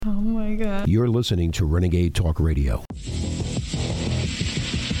Oh my God. You're listening to Renegade Talk Radio.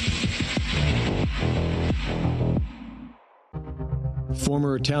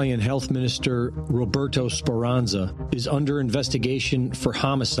 Former Italian Health Minister Roberto Speranza is under investigation for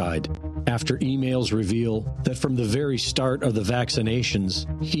homicide after emails reveal that from the very start of the vaccinations,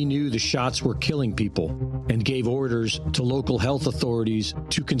 he knew the shots were killing people and gave orders to local health authorities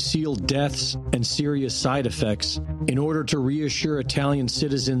to conceal deaths and serious side effects in order to reassure Italian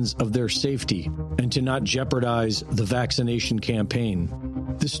citizens of their safety and to not jeopardize the vaccination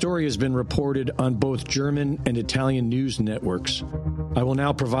campaign. This story has been reported on both German and Italian news networks. I will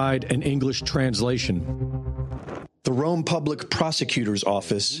now provide an English translation. The Rome Public Prosecutor's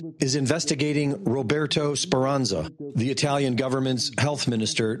Office is investigating Roberto Speranza, the Italian government's health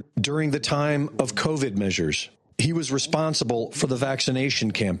minister, during the time of COVID measures. He was responsible for the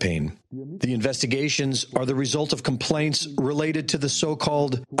vaccination campaign. The investigations are the result of complaints related to the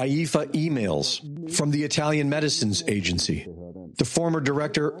so-called AIFA emails from the Italian Medicines Agency. The former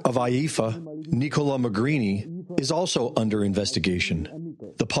director of AIFA, Nicola Magrini, is also under investigation.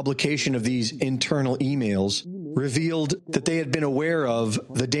 The publication of these internal emails revealed that they had been aware of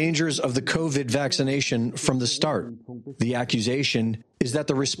the dangers of the COVID vaccination from the start. The accusation is that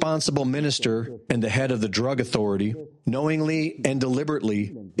the responsible minister and the head of the drug authority knowingly and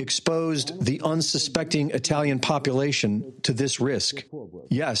deliberately exposed the unsuspecting Italian population to this risk.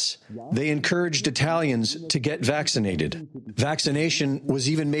 Yes, they encouraged Italians to get vaccinated. Vaccination was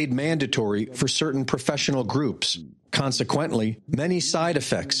even made mandatory for certain professional groups. Consequently, many side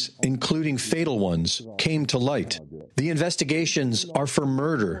effects, including fatal ones, came to light. The investigations are for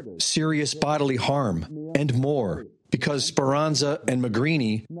murder, serious bodily harm, and more, because Speranza and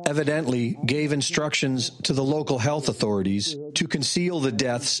Magrini evidently gave instructions to the local health authorities to conceal the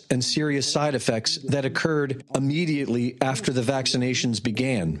deaths and serious side effects that occurred immediately after the vaccinations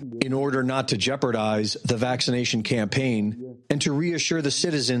began, in order not to jeopardize the vaccination campaign and to reassure the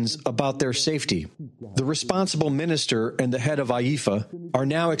citizens about their safety. The responsible minister and the head of AIFA are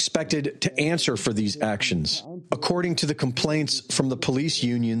now expected to answer for these actions. According to the complaints from the police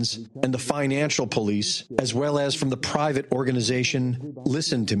unions and the financial police, as well as from the private organization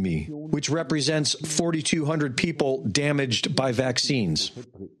Listen to Me, which represents 4,200 people damaged by vaccines.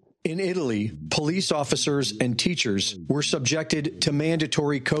 In Italy, police officers and teachers were subjected to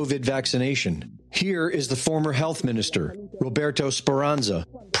mandatory COVID vaccination. Here is the former health minister, Roberto Speranza,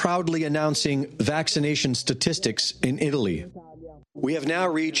 proudly announcing vaccination statistics in Italy. We have now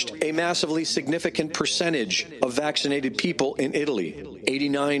reached a massively significant percentage of vaccinated people in Italy,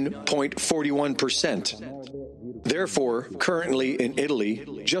 89.41%. Therefore, currently in Italy,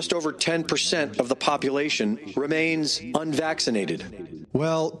 just over 10% of the population remains unvaccinated.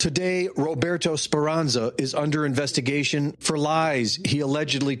 Well, today, Roberto Speranza is under investigation for lies he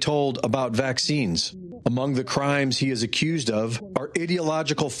allegedly told about vaccines. Among the crimes he is accused of are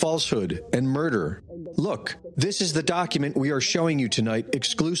ideological falsehood and murder. Look, this is the document we are showing you tonight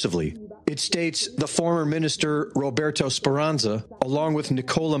exclusively. It states the former minister Roberto Speranza, along with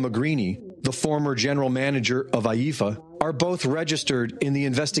Nicola Magrini, the former general manager of AIFA, are both registered in the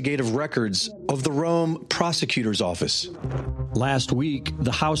investigative records of the Rome Prosecutor's Office. Last week,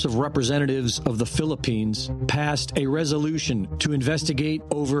 the House of Representatives of the Philippines passed a resolution to investigate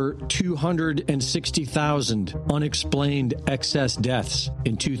over 260,000 unexplained excess deaths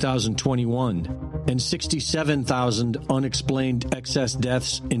in 2021 and 67,000 unexplained excess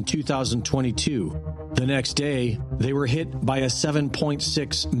deaths in 2022. The next day, they were hit by a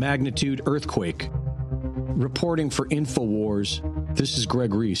 7.6 magnitude earthquake. Reporting for InfoWars, this is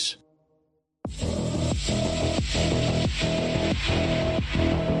Greg Reese.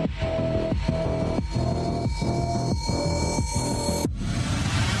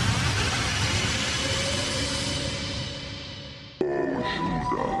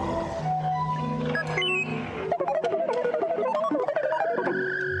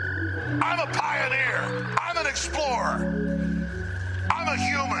 I'm a pioneer. I'm an explorer. I'm a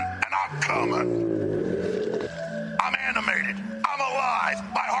human, and I'm coming. I'm animated. I'm alive.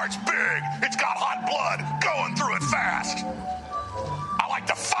 My heart's big. It's got hot blood going through it fast. I like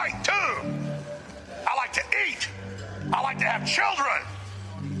to fight, too. I like to eat. I like to have children.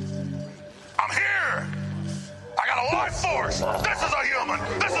 I'm here. I got a life force. This is a human.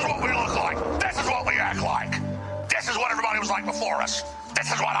 This is what we look like. This is what we act like. This is what everybody was like before us.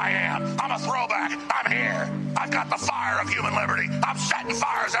 This is what I am. I'm a throwback. I'm here. I've got the fire of human liberty. I'm setting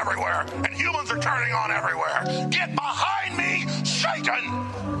fires everywhere, and humans are turning on everywhere. Get behind me, Satan!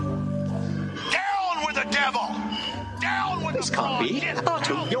 Down with the devil! Down with This the can't be.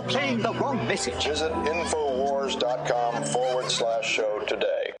 Artu, you're playing the wrong message. Visit Infowars.com/show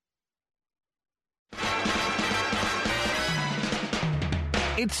today.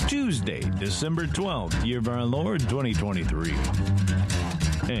 It's Tuesday, December 12th, year of our Lord 2023.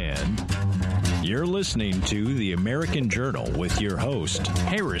 And you're listening to The American Journal with your host,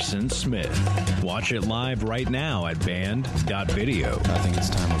 Harrison Smith. Watch it live right now at band.video. I think it's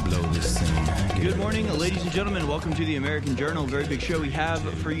time to blow this thing. Good morning, ladies and gentlemen. Welcome to The American Journal. Very big show we have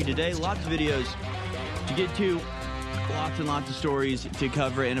for you today. Lots of videos to get to, lots and lots of stories to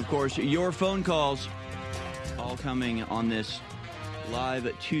cover, and of course, your phone calls all coming on this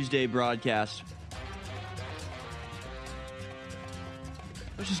live Tuesday broadcast.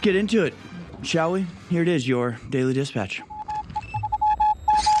 Let's just get into it, shall we? Here it is, your Daily Dispatch.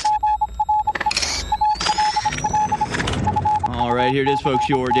 All right, here it is, folks,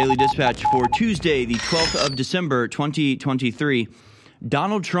 your Daily Dispatch for Tuesday, the 12th of December, 2023.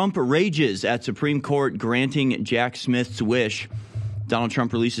 Donald Trump rages at Supreme Court granting Jack Smith's wish. Donald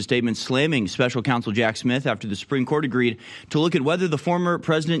Trump released a statement slamming special counsel Jack Smith after the Supreme Court agreed to look at whether the former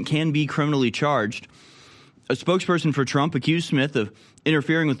president can be criminally charged. A spokesperson for Trump accused Smith of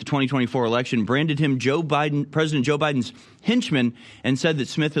interfering with the 2024 election, branded him President Joe Biden's henchman, and said that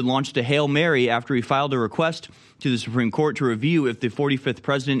Smith had launched a Hail Mary after he filed a request to the Supreme Court to review if the 45th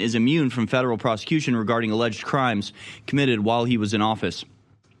president is immune from federal prosecution regarding alleged crimes committed while he was in office.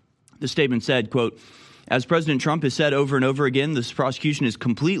 The statement said, quote, "As President Trump has said over and over again, this prosecution is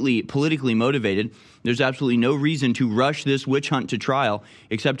completely politically motivated. There's absolutely no reason to rush this witch hunt to trial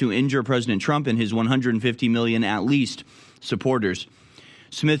except to injure President Trump and his 150 million, at least, supporters."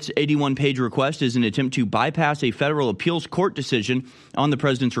 Smith's 81-page request is an attempt to bypass a federal appeals court decision on the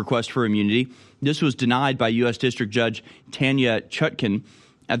president's request for immunity. This was denied by U.S. District Judge Tanya Chutkan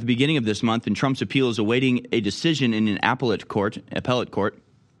at the beginning of this month, and Trump's appeal is awaiting a decision in an appellate court.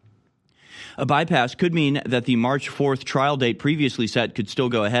 A bypass could mean that the March 4th trial date previously set could still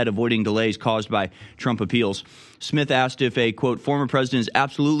go ahead, avoiding delays caused by Trump appeals. Smith asked if a, quote, former president is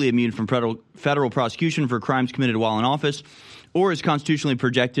absolutely immune from federal prosecution for crimes committed while in office, or is constitutionally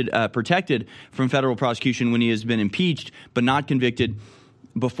protected from federal prosecution when he has been impeached but not convicted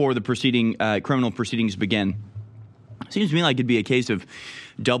before the criminal proceedings begin. Seems to me like it'd be a case of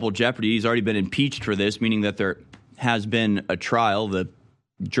double jeopardy. He's already been impeached for this, meaning that there has been a trial. The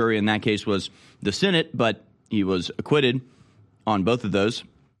jury in that case was the Senate, but he was acquitted on both of those.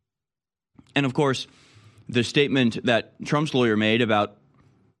 And of course, the statement that Trump's lawyer made about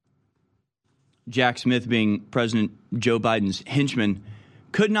Jack Smith being President Joe Biden's henchman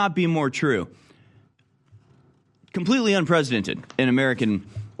could not be more true. Completely unprecedented in American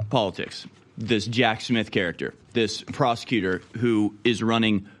politics. This Jack Smith character, this prosecutor who is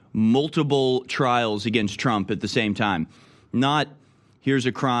running multiple trials against Trump at the same time. Not, here's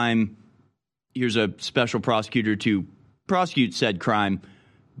a crime, here's a special prosecutor to prosecute said crime,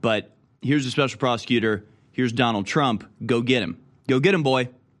 but here's a special prosecutor, here's Donald Trump, go get him. Go get him, boy.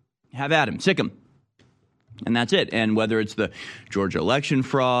 Have at him. Sick him. And that's it. And whether it's the Georgia election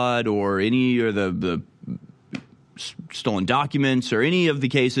fraud or the stolen documents or any of the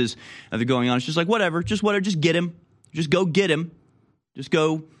cases that are going on, it's just like, whatever, just get him. Just go get him. Just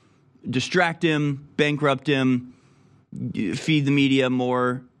go distract him, bankrupt him, feed the media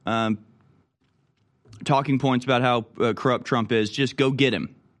more talking points about how corrupt Trump is. Just go get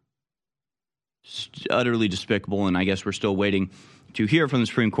him. It's utterly despicable, and I guess we're still waiting to hear from the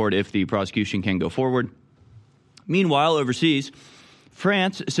Supreme Court if the prosecution can go forward. Meanwhile, overseas,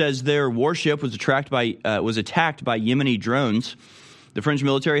 France says their warship was attacked by Yemeni drones. The French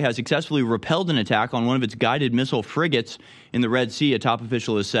military has successfully repelled an attack on one of its guided missile frigates in the Red Sea, a top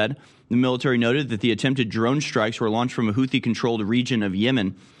official has said. The military noted that the attempted drone strikes were launched from a Houthi-controlled region of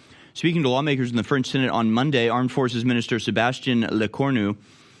Yemen. Speaking to lawmakers in the French Senate on Monday, Armed Forces Minister Sébastien Lecornu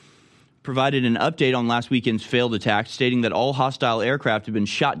provided an update on last weekend's failed attack, stating that all hostile aircraft had been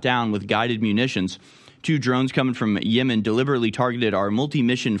shot down with guided munitions. 2 drones coming from Yemen deliberately targeted our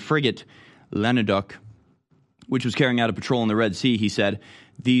multi-mission frigate, Languedoc, which was carrying out a patrol in the Red Sea, he said.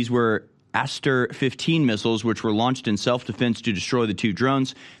 These were Aster-15 missiles, which were launched in self-defense to destroy the 2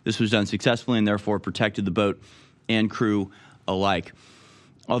 drones. This was done successfully and therefore protected the boat and crew alike.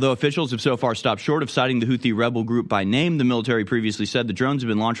 Although officials have so far stopped short of citing the Houthi rebel group by name, the military previously said the drones have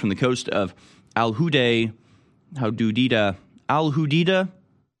been launched from the coast of Al-Hudaydah,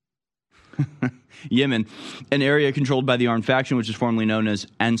 Yemen, an area controlled by the armed faction, which is formerly known as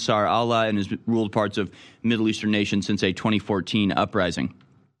Ansar Allah and has ruled parts of Middle Eastern nations since a 2014 uprising.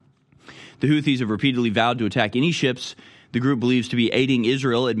 The Houthis have repeatedly vowed to attack any ships the group believes to be aiding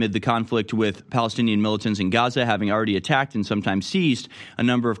Israel amid the conflict with Palestinian militants in Gaza, having already attacked and sometimes seized a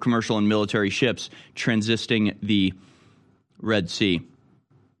number of commercial and military ships transiting the Red Sea.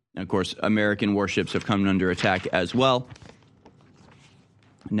 And of course, American warships have come under attack as well.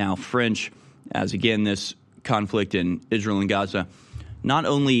 now French, as again this conflict in Israel and Gaza not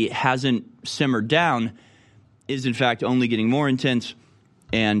only hasn't simmered down, is in fact only getting more intense,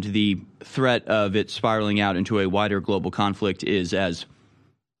 and the threat of it spiraling out into a wider global conflict is as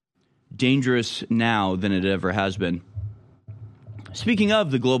dangerous now than it ever has been. Speaking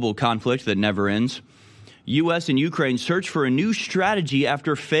of the global conflict that never ends, U.S. and Ukraine search for a new strategy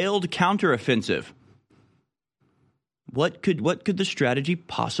after failed counteroffensive. What could the strategy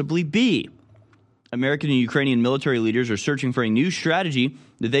possibly be? American and Ukrainian military leaders are searching for a new strategy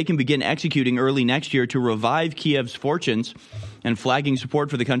that they can begin executing early next year to revive Kiev's fortunes and flagging support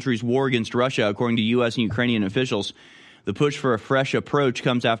for the country's war against Russia, according to U.S. and Ukrainian officials. The push for a fresh approach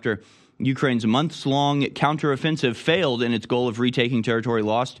comes after Ukraine's months-long counteroffensive failed in its goal of retaking territory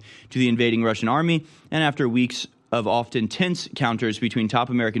lost to the invading Russian army, and after weeks of often tense counters between top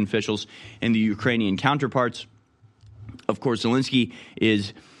American officials and the Ukrainian counterparts. Of course, Zelensky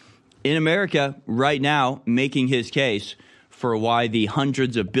is in America right now making his case for why the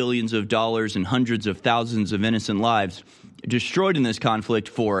hundreds of billions of dollars and hundreds of thousands of innocent lives destroyed in this conflict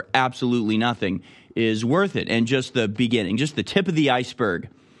for absolutely nothing is worth it. And just the beginning, just the tip of the iceberg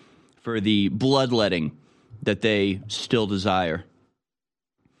for the bloodletting that they still desire.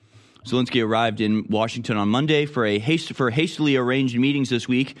 Zelensky arrived in Washington on Monday for hastily arranged meetings this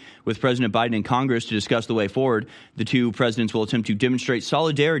week with President Biden and Congress to discuss the way forward. The two presidents will attempt to demonstrate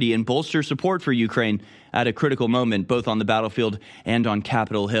solidarity and bolster support for Ukraine at a critical moment, both on the battlefield and on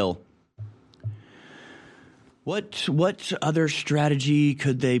Capitol Hill. What other strategy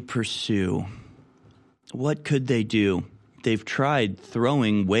could they pursue? What could they do? They've tried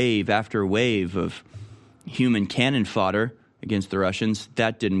throwing wave after wave of human cannon fodder against the Russians.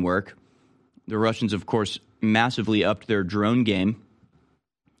 That didn't work. The Russians, of course, massively upped their drone game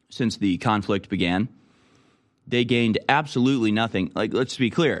since the conflict began. They gained absolutely nothing. Let's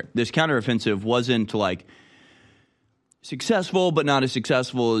be clear. This counteroffensive wasn't successful, but not as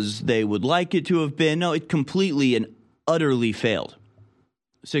successful as they would like it to have been. No, it completely and utterly failed.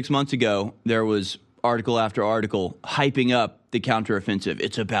 6 months ago, there was article after article hyping up the counteroffensive.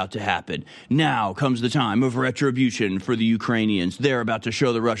 It's about to happen. Now comes the time of retribution for the Ukrainians. They're about to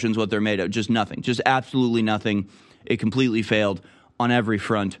show the Russians what they're made of. Just nothing. Just absolutely nothing. It completely failed on every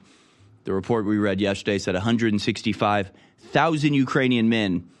front. The report we read yesterday said 165,000 Ukrainian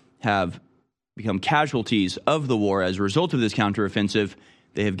men have become casualties of the war as a result of this counteroffensive.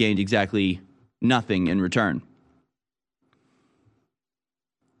 They have gained exactly nothing in return.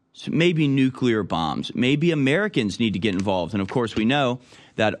 So maybe nuclear bombs. Maybe Americans need to get involved. And of course, we know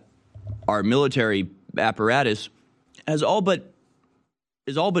that our military apparatus is all but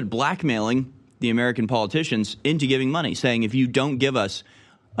blackmailing the American politicians into giving money, saying if you don't give us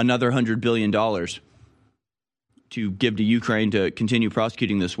another $100 billion to give to Ukraine to continue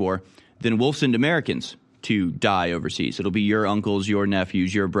prosecuting this war, then we'll send Americans to die overseas. It'll be your uncles, your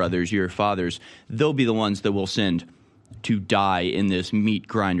nephews, your brothers, your fathers. They'll be the ones that we'll send to die in this meat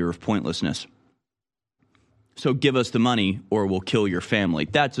grinder of pointlessness. So give us the money or we'll kill your family.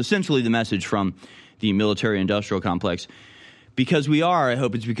 That's essentially the message from the military-industrial complex. Because we are, I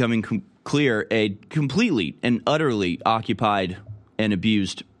hope it's becoming clear, a completely and utterly occupied and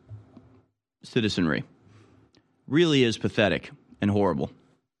abused citizenry. Really is pathetic and horrible.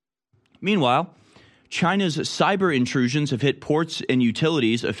 Meanwhile, China's cyber intrusions have hit ports and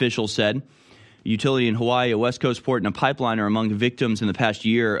utilities, officials said. A utility in Hawaii, a West Coast port, and a pipeline are among the victims in the past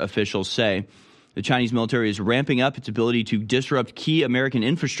year, officials say. The Chinese military is ramping up its ability to disrupt key American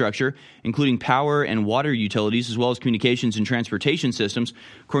infrastructure, including power and water utilities, as well as communications and transportation systems,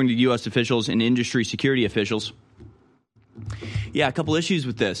 according to U.S. officials and industry security officials. Yeah, a couple issues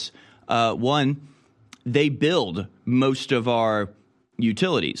with this. One, they build most of our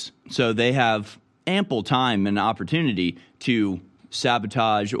utilities, so they have ample time and opportunity to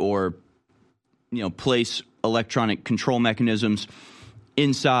sabotage or place electronic control mechanisms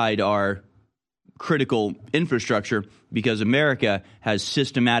inside our critical infrastructure, because America has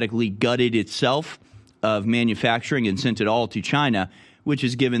systematically gutted itself of manufacturing and sent it all to China, which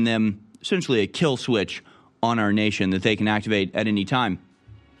has given them essentially a kill switch on our nation that they can activate at any time.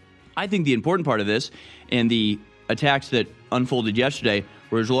 I think the important part of this and the attacks that unfolded yesterday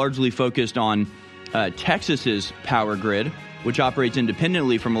was largely focused on Texas's power grid, which operates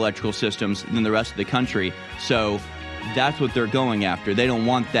independently from electrical systems than the rest of the country. So that's what they're going after. They don't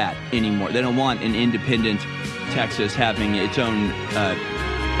want that anymore. They don't want an independent Texas having its own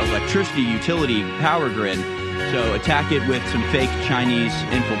electricity utility power grid. So attack it with some fake Chinese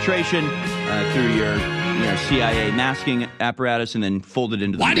infiltration through your CIA masking apparatus and then folded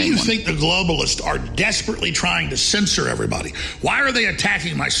into the Why do you one. think the globalists are desperately trying to censor everybody? Why are they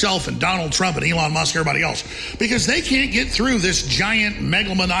attacking myself and Donald Trump and Elon Musk and everybody else? Because they can't get through this giant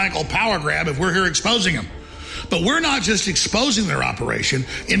megalomaniacal power grab if we're here exposing them. But we're not just exposing their operation.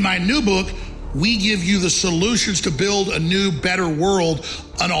 In my new book, we give you the solutions to build a new, better world,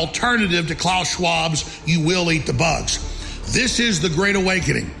 an alternative to Klaus Schwab's "you will eat the bugs." This is the Great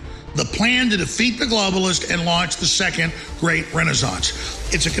Awakening, the plan to defeat the globalists and launch the second Great Renaissance.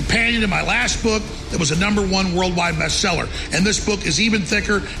 It's a companion to my last book that was a #1 worldwide bestseller. And this book is even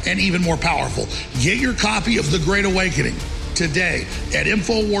thicker and even more powerful. Get your copy of The Great Awakening today at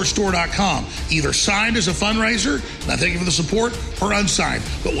InfoWarsStore.com, either signed as a fundraiser, and I thank you for the support, or unsigned.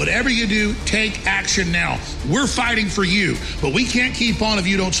 But whatever you do, take action now. We're fighting for you, but we can't keep on if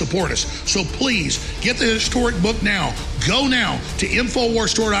you don't support us. So please, get the historic book now. Go now to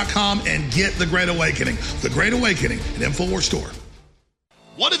InfoWarsStore.com and get The Great Awakening. The Great Awakening at InfoWars Store.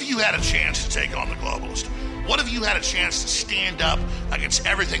 What if you had a chance to take on the globalist? What if you had a chance to stand up against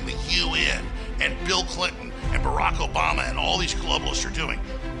everything the UN and Bill Clinton and Barack Obama and all these globalists are doing?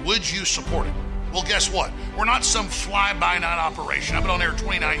 Would you support it? Well, guess what? We're not some fly-by-night operation. I've been on air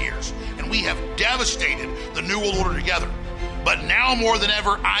 29 years, and we have devastated the New World Order together. But now more than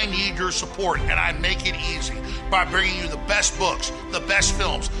ever, I need your support, and I make it easy by bringing you the best books, the best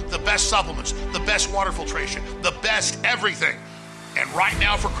films, the best supplements, the best water filtration, the best everything. And right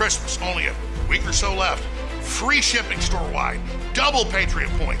now for Christmas, only a week or so left, free shipping store-wide, double Patriot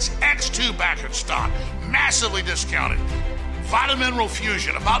points, X2 back in stock, massively discounted. Vitamineral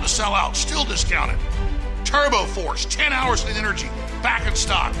Fusion, about to sell out, still discounted. Turbo Force, 10 hours of energy, back in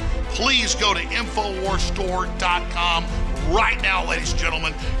stock. Please go to InfoWarsStore.com right now, ladies and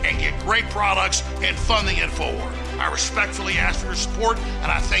gentlemen, and get great products and fund the InfoWar. I respectfully ask for your support,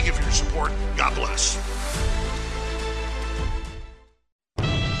 and I thank you for your support. God bless.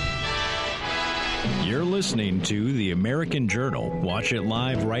 You're listening to The American Journal. Watch it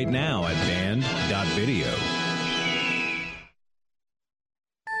live right now at band.video.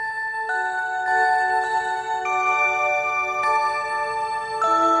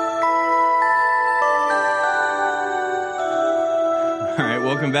 All right,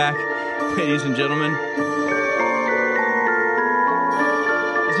 welcome back, ladies and gentlemen.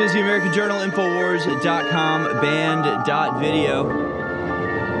 This is The American Journal, Infowars.com, band.video.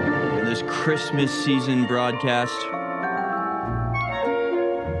 This Christmas season broadcast.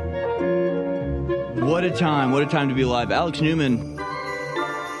 What a time to be alive. Alex Newman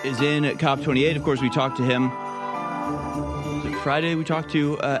is in at COP28. Of course, we talked to him. Was it Friday? We talked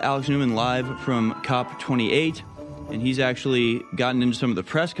to Alex Newman live from COP28, and he's actually gotten into some of the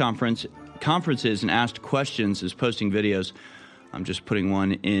press conferences and asked questions, is posting videos. I'm just putting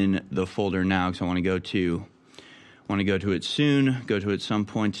one in the folder now because I want to go to it soon, go to it some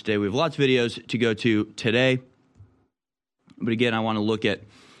point today. We have lots of videos to go to today. But again, I want to look at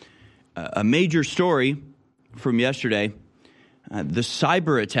a major story from yesterday. The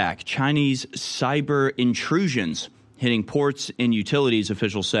cyber attack, Chinese cyber intrusions hitting ports and utilities,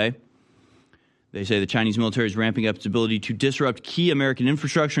 officials say. They say the Chinese military is ramping up its ability to disrupt key American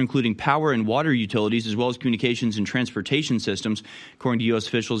infrastructure, including power and water utilities, as well as communications and transportation systems, according to U.S.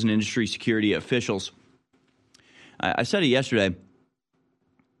 officials and industry security officials. I said it yesterday.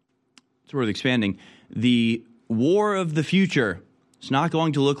 It's worth expanding. The war of the future is not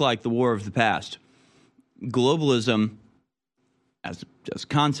going to look like the war of the past. Globalism, as a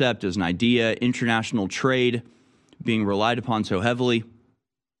concept, as an idea, international trade being relied upon so heavily,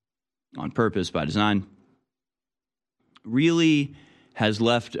 on purpose, by design, really has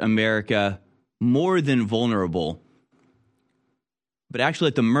left America more than vulnerable, but actually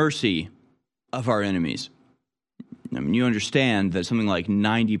at the mercy of our enemies. I mean, you understand that something like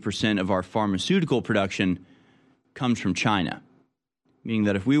 90% of our pharmaceutical production comes from China, meaning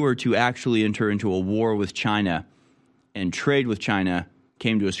that if we were to actually enter into a war with China and trade with China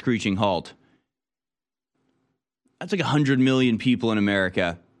came to a screeching halt, that's like 100 million people in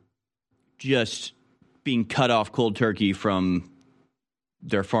America just being cut off cold turkey from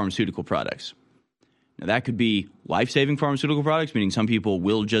their pharmaceutical products. Now, that could be life-saving pharmaceutical products, meaning some people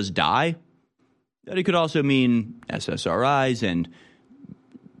will just die. That it could also mean SSRIs and,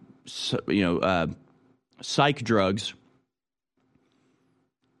 psych drugs.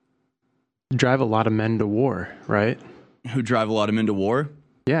 Drive a lot of men to war, right? Who drive a lot of men to war?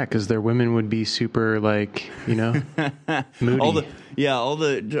 Yeah, because their women would be super, moody. all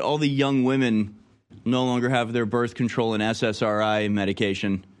the young women no longer have their birth control and SSRI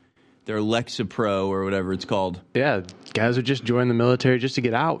medication. Their Lexapro or whatever it's called. Yeah, guys would just join the military just to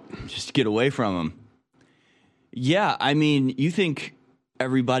get out. Just to get away from them. Yeah, I mean, you think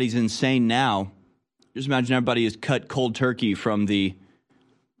everybody's insane now. Just imagine everybody is cut cold turkey from the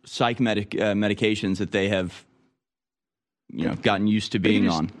medications that they have, gotten used to being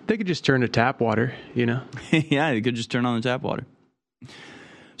on. They could just turn to tap water, Yeah, they could just turn on the tap water.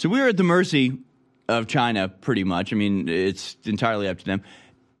 So we're at the mercy of China, pretty much. I mean, it's entirely up to them.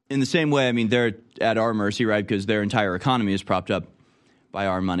 In the same way, I mean, they're at our mercy, right? Because their entire economy is propped up by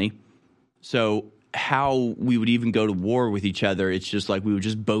our money. So how we would even go to war with each other, it's just like we would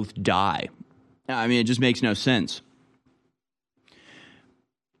just both die. I mean, it just makes no sense.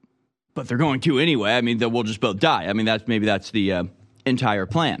 But they're going to anyway. I mean, we'll just both die. I mean, that's the entire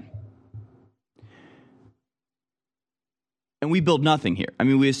plan. And we build nothing here. I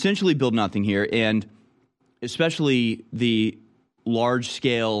mean, we essentially build nothing here, and especially the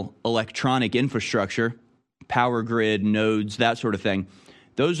large-scale electronic infrastructure, power grid, nodes, that sort of thing,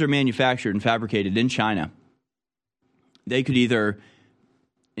 those are manufactured and fabricated in China. They could either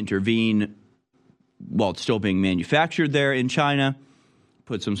intervene while it's still being manufactured there in China,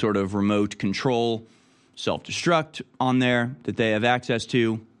 put some sort of remote control, self-destruct on there that they have access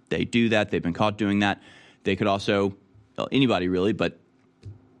to. They do that. They've been caught doing that. They could also, well, anybody really, but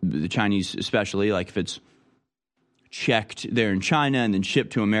the Chinese especially, like if it's checked there in China and then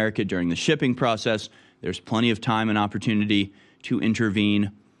shipped to America during the shipping process, there's plenty of time and opportunity to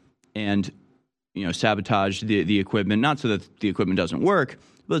intervene and, sabotage the equipment, not so that the equipment doesn't work,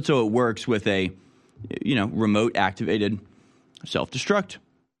 but so it works with a, remote activated self-destruct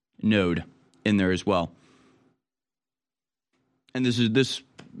node in there as well. And this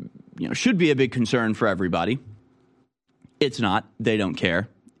should be a big concern for everybody. It's not. They don't care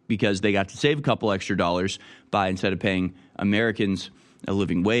because they got to save a couple extra dollars by, instead of paying Americans a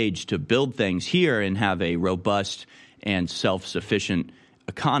living wage to build things here and have a robust and self-sufficient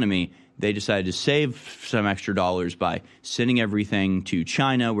economy, they decided to save some extra dollars by sending everything to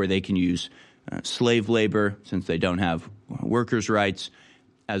China where they can use slave labor since they don't have workers' rights,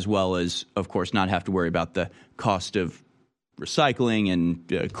 as well as, of course, not have to worry about the cost of recycling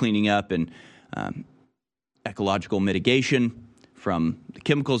and cleaning up and ecological mitigation from the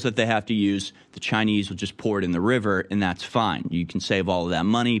chemicals that they have to use. The Chinese will just pour it in the river, and that's fine. You can save all of that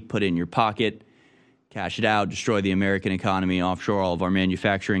money, put it in your pocket, cash it out, destroy the American economy, offshore all of our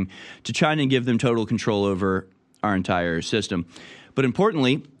manufacturing to China, and give them total control over our entire system. But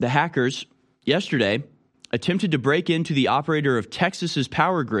importantly, the hackers yesterday attempted to break into the operator of Texas's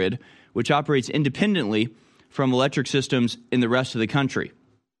power grid, which operates independently from electric systems in the rest of the country.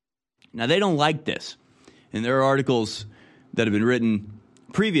 Now, they don't like this. And there are articles that have been written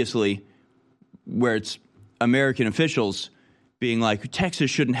previously where it's American officials being like,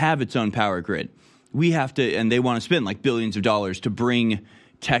 Texas shouldn't have its own power grid. We have to, and they want to spend like billions of dollars to bring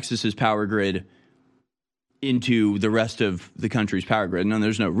Texas's power grid into the rest of the country's power grid. No,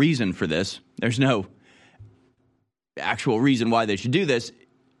 there's no reason for this. There's no actual reason why they should do this.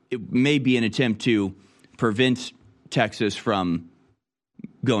 It may be an attempt to prevent Texas from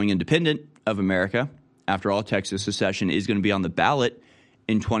going independent of America. After all, Texas secession is going to be on the ballot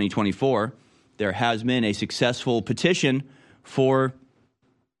in 2024. There has been a successful petition for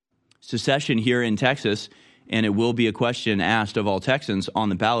secession here in Texas, and it will be a question asked of all Texans on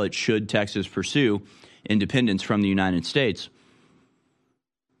the ballot: should Texas pursue independence from the United States?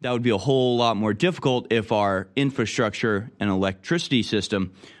 That would be a whole lot more difficult if our infrastructure and electricity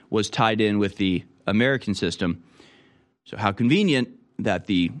system was tied in with the American system. So how convenient that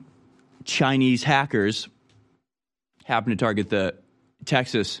the Chinese hackers happen to target the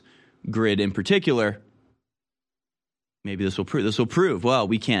Texas grid in particular. Maybe this will prove,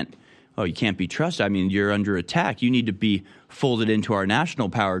 well, you can't be trusted. I mean, you're under attack. You need to be folded into our national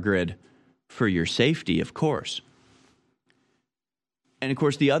power grid for your safety, of course. And of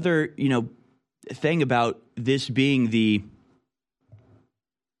course, the other, thing about this being the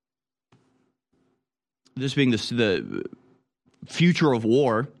future of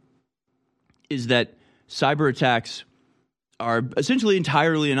war is that cyber attacks are essentially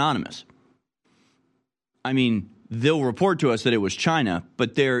entirely anonymous. I mean, they'll report to us that it was China,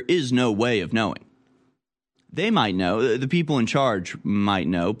 but there is no way of knowing. They might know, the people in charge might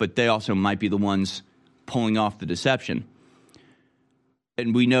know, but they also might be the ones pulling off the deception.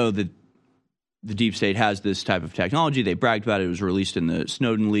 And we know that the deep state has this type of technology. They bragged about it. It was released in the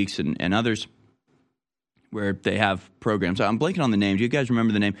Snowden leaks and others, where they have programs. I'm blanking on the name. Do you guys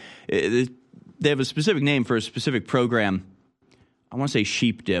remember the name? They have a specific name for a specific program. I want to say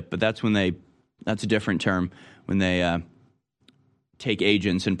sheep dip, but that's a different term, when they take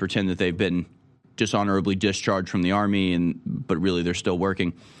agents and pretend that they've been dishonorably discharged from the army, but really they're still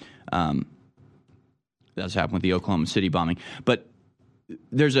working. That's happened with the Oklahoma City bombing. But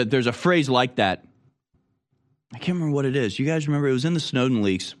there's a phrase like that. I can't remember what it is. You guys remember? It was in the Snowden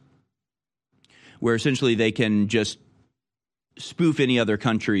leaks, where essentially they can just spoof any other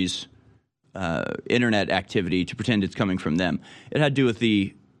country's internet activity to pretend it's coming from them. It had to do with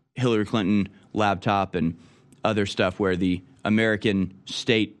the Hillary Clinton laptop and other stuff where the American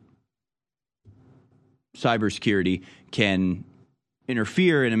state cybersecurity can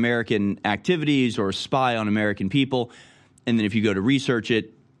interfere in American activities or spy on American people. And then if you go to research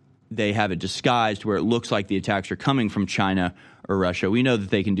it, they have it disguised where it looks like the attacks are coming from China or Russia. We know that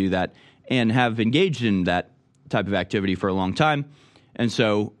they can do that and have engaged in that type of activity for a long time. And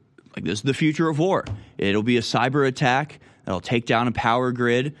so, like, this is the future of war. It'll be a cyber attack that'll take down a power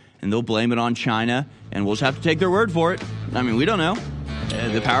grid, and they'll blame it on China, and we'll just have to take their word for it. I mean, we don't know.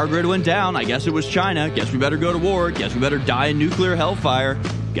 The power grid went down. I guess it was China. Guess we better go to war. Guess we better die in nuclear hellfire.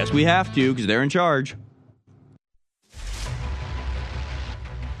 Guess we have to because they're in charge.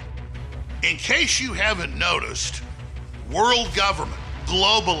 In case you haven't noticed, world government,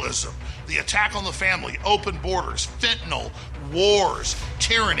 globalism, the attack on the family, open borders, fentanyl, wars,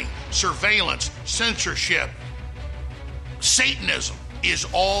 tyranny, surveillance, censorship, Satanism is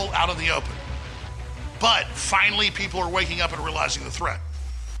all out in the open. But finally, people are waking up and realizing the threat.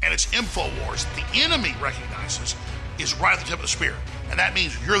 And it's InfoWars the enemy recognizes is right at the tip of the spear. And that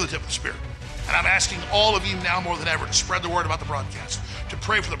means you're the tip of the spear. And I'm asking all of you now more than ever to spread the word about the broadcast, to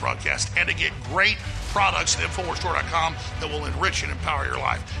pray for the broadcast, and to get great products at InfoWarsStore.com that will enrich and empower your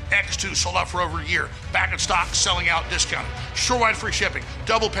life. X2 sold out for over a year. Back in stock, selling out, discounted. Shorewide free shipping.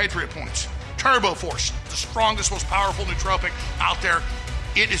 Double Patriot points. Turbo Force, the strongest, most powerful nootropic out there.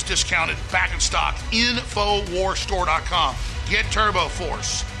 It is discounted, back in stock. InfoWarsStore.com. Get Turbo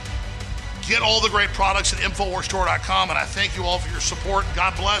Force. Get all the great products at InfoWarsStore.com, and I thank you all for your support.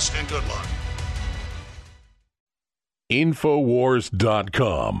 God bless, and good luck.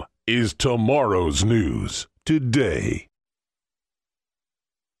 InfoWars.com is tomorrow's news today.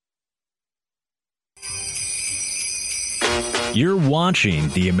 You're watching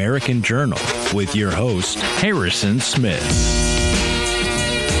The American Journal with your host, Harrison Smith.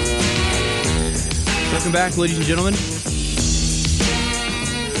 Welcome back, ladies and gentlemen.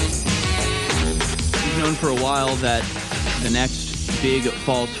 We've known for a while that the next big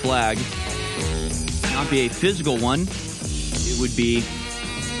false flag would not be a physical one. It would be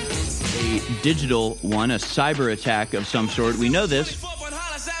a digital one, a cyber attack of some sort. We know this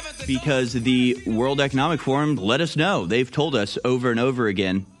because the World Economic Forum let us know. They've told us over and over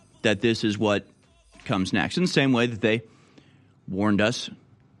again that this is what comes next. In the same way that they warned us,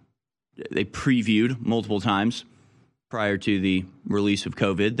 they previewed multiple times prior to the release of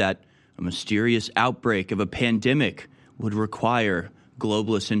COVID that a mysterious outbreak of a pandemic would require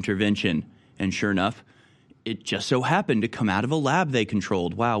globalist intervention. And sure enough, it just so happened to come out of a lab they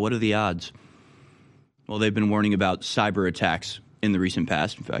controlled. Wow, what are the odds? Well, they've been warning about cyber attacks in the recent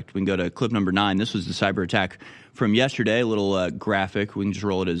past. In fact, we can go to clip number 9. This was the cyber attack from yesterday, a little graphic. We can just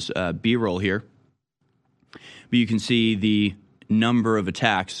roll it as B-roll here. But you can see the number of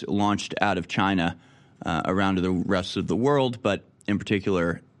attacks launched out of China around to the rest of the world, but in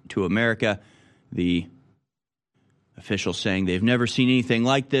particular to America. The officials saying they've never seen anything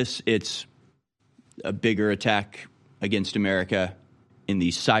like this. It's a bigger attack against America in the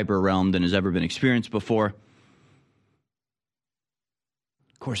cyber realm than has ever been experienced before.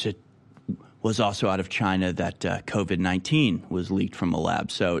 Of course, it was also out of China that COVID-19 was leaked from a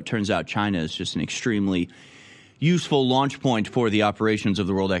lab. So it turns out China is just an extremely useful launch point for the operations of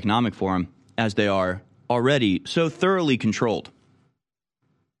the World Economic Forum, as they are already so thoroughly controlled.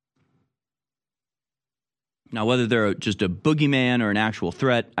 Now, whether they're just a boogeyman or an actual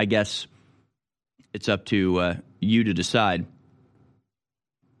threat, I guess it's up to you to decide.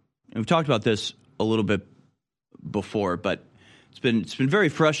 And we've talked about this a little bit before, but it's been very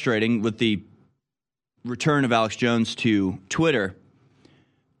frustrating with the return of Alex Jones to Twitter,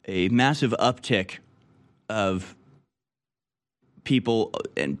 a massive uptick of people,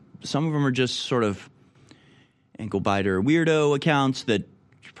 and some of them are just sort of ankle biter weirdo accounts that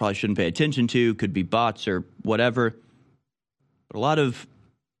you probably shouldn't pay attention to, could be bots or whatever. But a lot of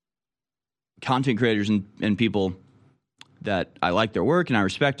content creators and people that I like their work and I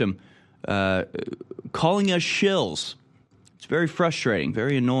respect them, calling us shills. It's very frustrating,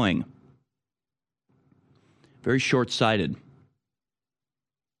 very annoying, very short-sighted.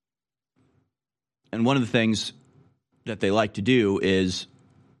 And one of the things that they like to do is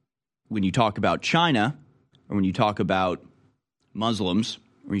when you talk about China or when you talk about Muslims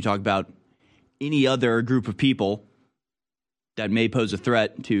or when you talk about any other group of people that may pose a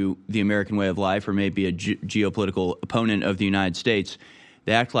threat to the American way of life or may be a geopolitical opponent of the United States,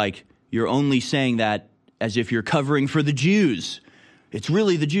 they act like you're only saying that as if you're covering for the Jews. It's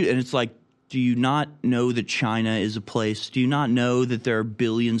really the Jews. And it's like, do you not know that China is a place? Do you not know that there are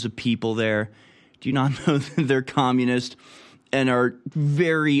billions of people there? Do you not know that they're communist and are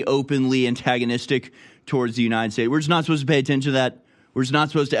very openly antagonistic towards the United States? We're just not supposed to pay attention to that. We're just not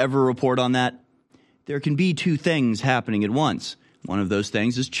supposed to ever report on that. There can be two things happening at once. One of those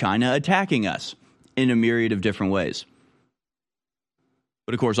things is China attacking us in a myriad of different ways.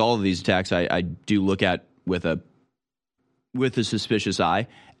 But of course, all of these attacks I do look at with a suspicious eye,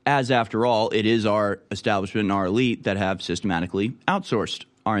 as after all, it is our establishment and our elite that have systematically outsourced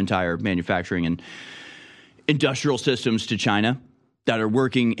our entire manufacturing and industrial systems to China, that are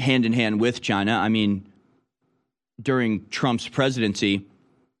working hand in hand with China. I mean, during Trump's presidency,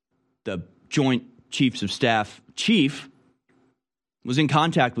 the Joint Chiefs of Staff chief was in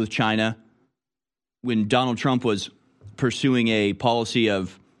contact with China when Donald Trump was pursuing a policy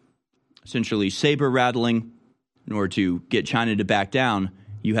of essentially saber rattling in order to get China to back down.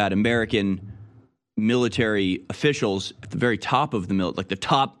 You had American military officials at the very top of the the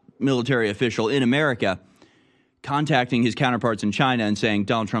top military official in America contacting his counterparts in China and saying,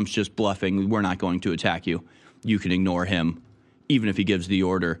 Donald Trump's just bluffing. We're not going to attack you. You can ignore him. Even if he gives the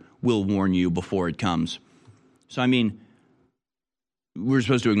order, we'll warn you before it comes. So, I mean, we're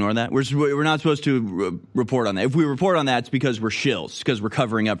supposed to ignore that. We're not supposed to report on that. If we report on that, it's because we're shills, because we're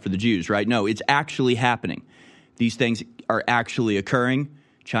covering up for the Jews, right? No, it's actually happening. These things are actually occurring.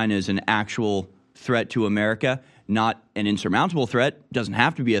 China is an actual threat to America, not an insurmountable threat. It doesn't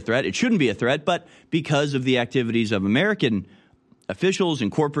have to be a threat. It shouldn't be a threat, but because of the activities of American officials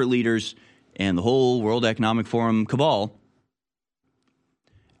and corporate leaders and the whole World Economic Forum cabal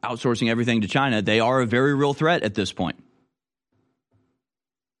outsourcing everything to China, they are a very real threat at this point.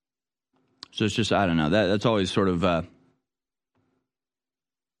 So it's just, I don't know, that's always sort of,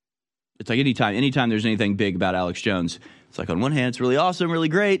 it's like anytime there's anything big about Alex Jones, it's like on one hand, it's really awesome, really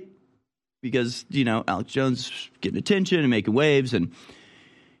great, because, you know, Alex Jones is getting attention and making waves and,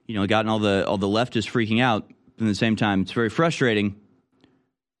 you know, gotten all the leftists freaking out. But at the same time, it's very frustrating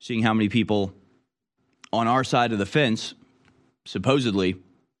seeing how many people on our side of the fence, supposedly,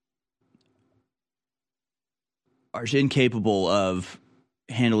 are incapable of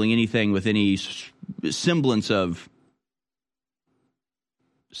handling anything with any semblance of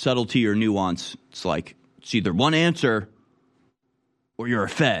subtlety or nuance. It's like, it's either one answer or you're a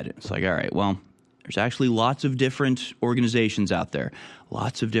Fed. It's like, all right, well, there's actually lots of different organizations out there,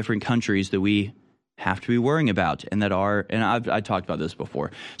 lots of different countries that we have to be worrying about and that are, and I talked about this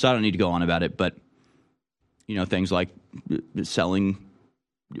before, so I don't need to go on about it, but, you know, things like selling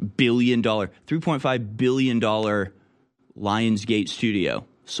 $3.5 billion Lionsgate studio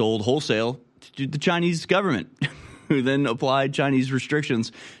sold wholesale to the Chinese government, who then applied Chinese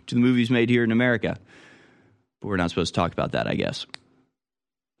restrictions to the movies made here in America. But we're not supposed to talk about that, I guess.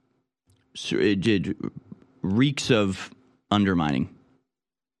 So it reeks of undermining,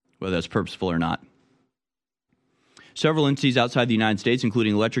 whether that's purposeful or not. Several entities outside the United States,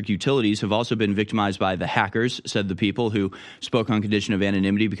 including electric utilities, have also been victimized by the hackers, said the people who spoke on condition of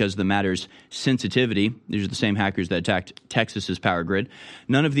anonymity because of the matter's sensitivity. These are the same hackers that attacked Texas's power grid.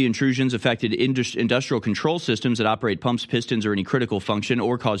 None of the intrusions affected industrial control systems that operate pumps, pistons, or any critical function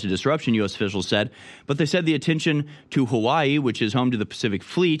or caused a disruption, U.S. officials said. But they said the attention to Hawaii, which is home to the Pacific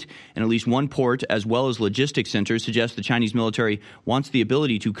Fleet, and at least one port, as well as logistics centers, suggests the Chinese military wants the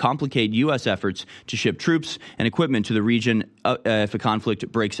ability to complicate U.S. efforts to ship troops and equipment to the region if a conflict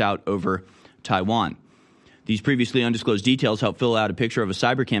breaks out over Taiwan. These previously undisclosed details help fill out a picture of a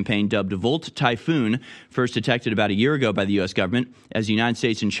cyber campaign dubbed Volt Typhoon, first detected about a year ago by the U.S. government, as the United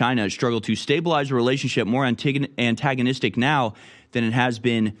States and China struggle to stabilize a relationship more antagonistic now than it has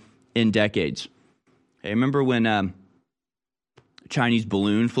been in decades. Hey, remember when a Chinese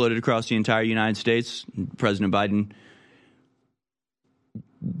balloon floated across the entire United States? President Biden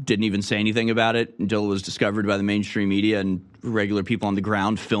didn't even say anything about it until it was discovered by the mainstream media and regular people on the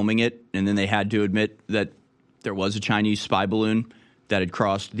ground filming it. And then they had to admit that there was a Chinese spy balloon that had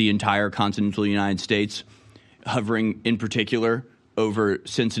crossed the entire continental United States, hovering in particular over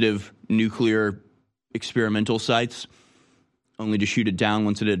sensitive nuclear experimental sites, only to shoot it down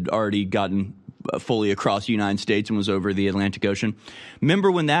once it had already gotten fully across the United States and was over the Atlantic Ocean. Remember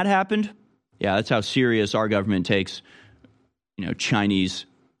when that happened? Yeah, that's how serious our government takes, you know, Chinese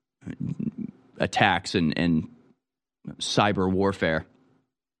attacks and cyber warfare.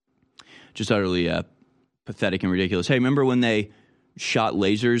 Just utterly pathetic and ridiculous. Hey, remember when they shot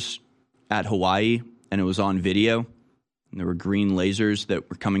lasers at Hawaii and it was on video? And there were green lasers that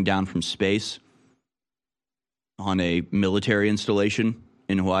were coming down from space on a military installation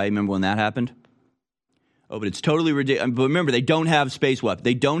in Hawaii. Remember when that happened? Oh, but it's totally ridiculous. But remember, they don't have space weapons.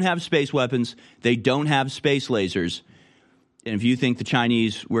 They don't have space weapons. They don't have space lasers. And if you think the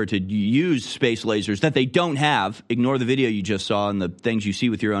Chinese were to use space lasers that they don't have, ignore the video you just saw and the things you see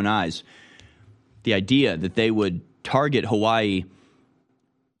with your own eyes. The idea that they would target Hawaii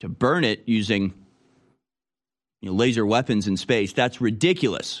to burn it using laser weapons in space, that's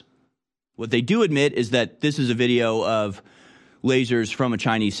ridiculous. What they do admit is that this is a video of lasers from a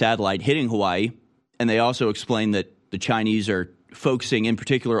Chinese satellite hitting Hawaii, and they also explain that the Chinese are focusing in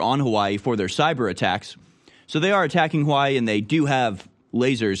particular on Hawaii for their cyber attacks. So they are attacking Hawaii, and they do have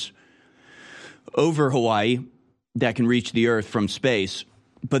lasers over Hawaii that can reach the Earth from space.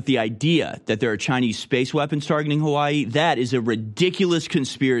 But the idea that there are Chinese space weapons targeting Hawaii, that is a ridiculous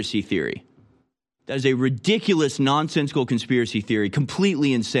conspiracy theory. That is a ridiculous, nonsensical conspiracy theory,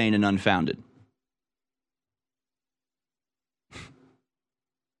 completely insane and unfounded.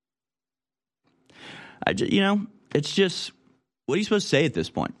 It's just, what are you supposed to say at this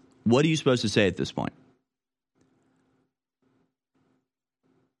point? What are you supposed to say at this point?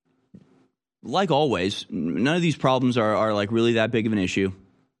 Like always, none of these problems are like really that big of an issue.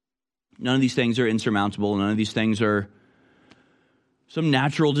 None of these things are insurmountable. None of these things are some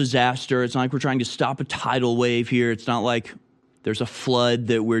natural disaster. It's not like we're trying to stop a tidal wave here. It's not like there's a flood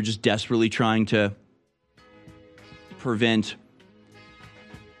that we're just desperately trying to prevent.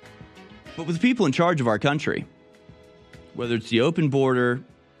 But with the people in charge of our country, whether it's the open border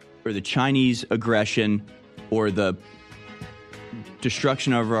or the Chinese aggression or the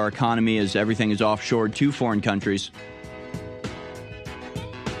destruction of our economy as everything is offshored to foreign countries,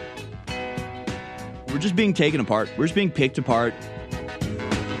 we're just being taken apart. We're just being picked apart,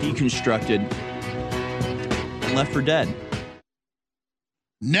 deconstructed, and left for dead.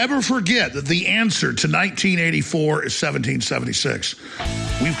 Never forget that the answer to 1984 is 1776.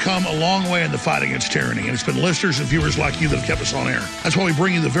 We've come a long way in the fight against tyranny, and it's been listeners and viewers like you that have kept us on air. That's why we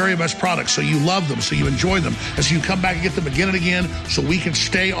bring you the very best products, so you love them, so you enjoy them, and so you come back and get them again and again, so we can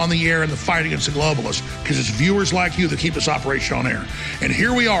stay on the air in the fight against the globalists, because it's viewers like you that keep this operation on air. And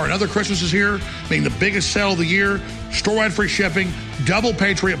here we are, another Christmas is here, being the biggest sale of the year, store-wide free shipping, double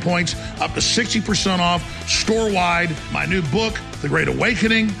Patriot points, up to 60% off, store-wide, my new book, The Great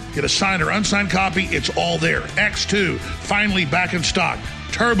Awakening, get a signed or unsigned copy, it's all there. X2, finally back in stock.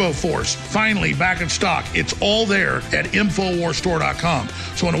 Turbo Force, finally back in stock. It's all there at InfoWarsStore.com.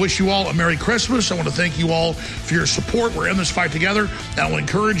 So I want to wish you all a Merry Christmas. I want to thank you all for your support. We're in this fight together. And I will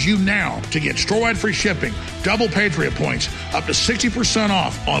encourage you now to get store-wide free shipping, double Patriot points, up to 60%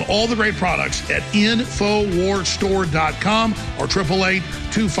 off on all the great products at InfoWarsStore.com or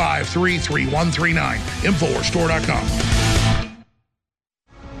 888-253-3139. InfoWarsStore.com.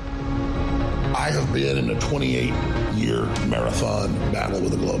 I have been in a 28-year marathon battle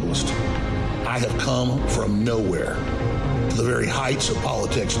with a globalist. I have come from nowhere to the very heights of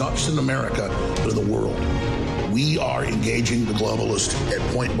politics, not just in America, but in the world. We are engaging the globalists at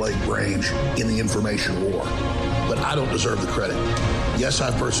point-blank range in the information war. But I don't deserve the credit. Yes,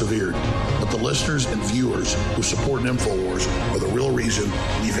 I've persevered, but the listeners and viewers who support InfoWars are the real reason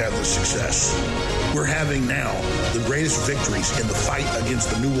we've had this success. We're having now the greatest victories in the fight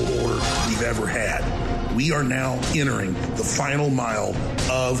against the New World Order we've ever had. We are now entering the final mile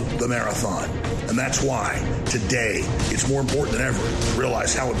of the marathon. And that's why today it's more important than ever to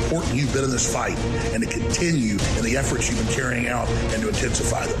realize how important you've been in this fight and to continue in the efforts you've been carrying out and to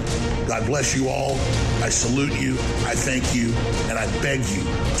intensify them. God bless you all. I salute you. I thank you. And I beg you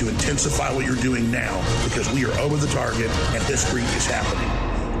to intensify what you're doing now, because we are over the target and history is happening.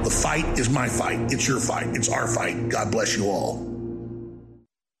 The fight is my fight. It's your fight. It's our fight. God bless you all.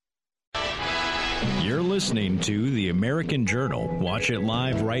 You're listening to The American Journal. Watch it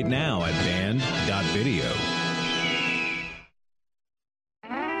live right now at band.video.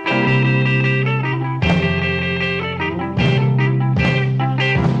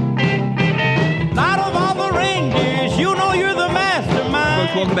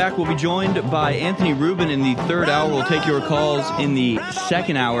 Welcome back. We'll be joined by Anthony Rubin in the third hour. We'll take your calls in the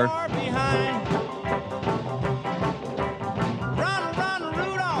second hour.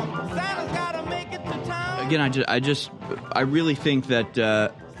 Again, I really think that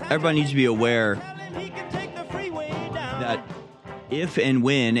everybody needs to be aware that if and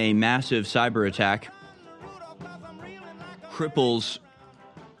when a massive cyber attack cripples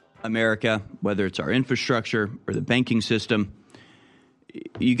America, whether it's our infrastructure or the banking system,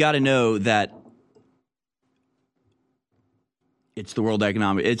 you got to know that it's the world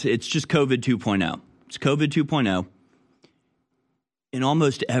economic. It's just COVID 2.0. It's COVID 2.0. in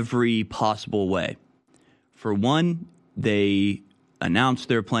almost every possible way. For one, they announce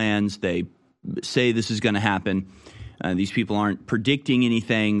their plans. They say this is going to happen. These people aren't predicting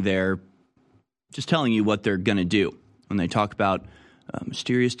anything. They're just telling you what they're going to do. When they talk about a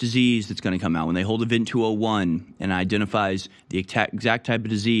mysterious disease that's going to come out, when they hold Event 201 and identifies the exact type of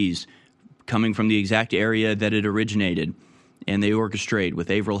disease coming from the exact area that it originated, and they orchestrate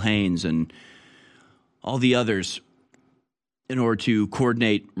with Avril Haines and all the others in order to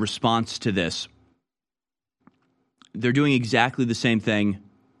coordinate response to this. They're doing exactly the same thing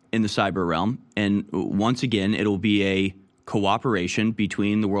in the cyber realm. And once again, it'll be a cooperation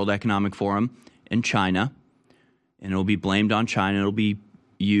between the World Economic Forum and China. And it'll be blamed on China. It'll be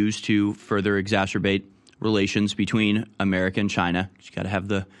used to further exacerbate relations between America and China. You got to have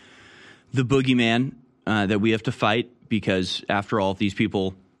the boogeyman that we have to fight, because after all, if these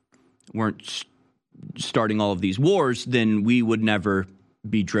people weren't starting all of these wars, then we would never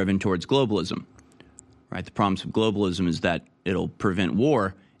be driven towards globalism. Right? The promise of globalism is that it'll prevent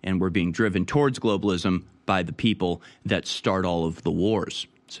war, and we're being driven towards globalism by the people that start all of the wars.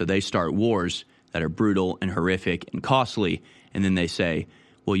 So they start wars that are brutal and horrific and costly, and then they say,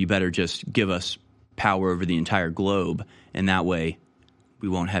 well, you better just give us power over the entire globe, and that way we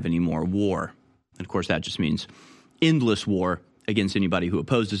won't have any more war. And of course, that just means endless war against anybody who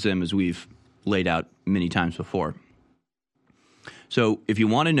opposes them, as we've laid out many times before. So if you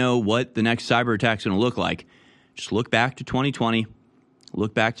want to know what the next cyber attack is going to look like, just look back to 2020,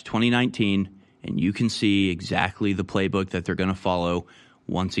 look back to 2019, and you can see exactly the playbook that they're going to follow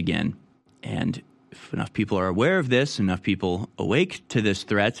once again. And if enough people are aware of this, enough people awake to this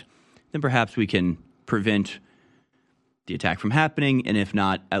threat, then perhaps we can prevent the attack from happening, and if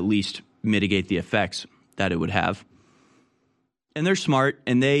not, at least mitigate the effects that it would have. And they're smart,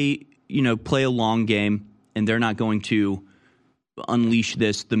 and they, play a long game, and they're not going to unleash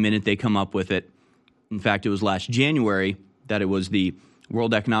this the minute they come up with it. In fact, it was last January that it was the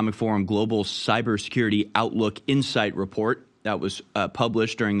World Economic Forum Global Cybersecurity Outlook Insight Report that was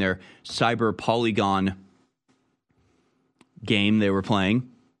published during their Cyber Polygon game they were playing.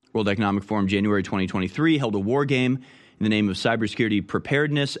 World Economic Forum January 2023 held a war game in the name of cybersecurity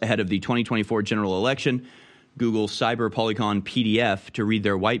preparedness ahead of the 2024 general election. Google Cyber Polygon PDF to read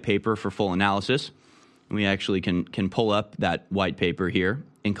their white paper for full analysis. And we actually can pull up that white paper here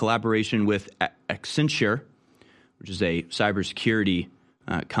in collaboration with Accenture, which is a cybersecurity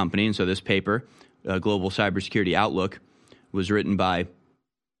company. And so this paper, Global Cybersecurity Outlook, was written by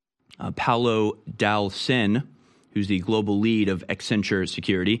Paolo Dalcin, who's the global lead of Accenture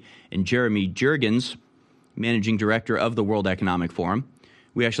Security, and Jeremy Jurgens, managing director of the World Economic Forum.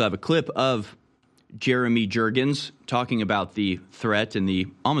 We actually have a clip of Jeremy Jurgens talking about the threat and the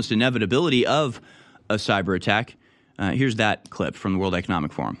almost inevitability of a cyber attack. Here's that clip from the World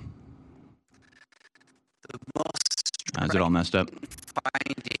Economic Forum. Is it all messed up? All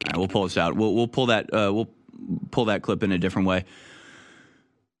right, we'll pull this out. We'll pull that. We'll pull that clip in a different way.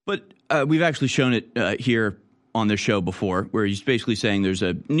 But we've actually shown it here on this show before, where he's basically saying there's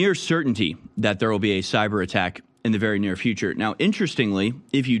a near certainty that there will be a cyber attack in the very near future. Now, interestingly,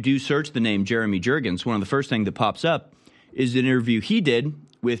 if you do search the name Jeremy Jurgens, one of the first things that pops up is an interview he did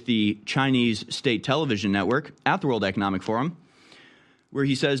with the Chinese state television network at the World Economic Forum, where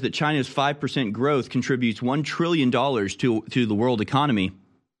he says that China's 5% growth contributes $1 trillion to the world economy,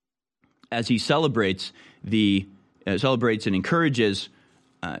 as he celebrates and encourages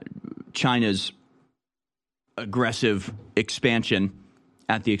China's aggressive expansion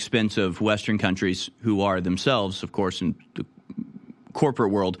at the expense of Western countries who are themselves, of course, in the corporate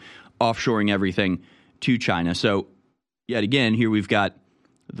world, offshoring everything to China. So yet again, here we've got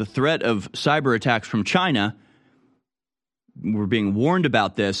the threat of cyber attacks from China. We're being warned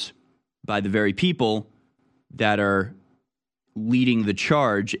about this by the very people that are leading the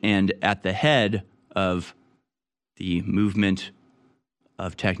charge and at the head of the movement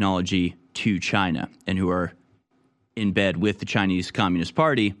of technology to China, and who are in bed with the Chinese Communist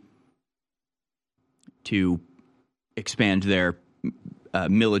Party to expand their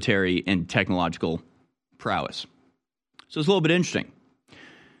military and technological prowess. So it's a little bit interesting.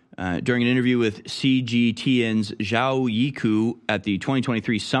 During an interview with CGTN's Zhao Yiku at the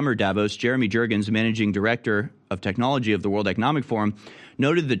 2023 Summer Davos, Jeremy Jurgens, managing director of technology of the World Economic Forum,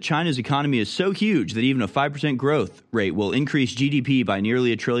 noted that China's economy is so huge that even a 5% growth rate will increase GDP by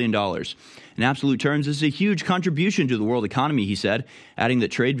nearly $1 trillion. In absolute terms, this is a huge contribution to the world economy, he said, adding that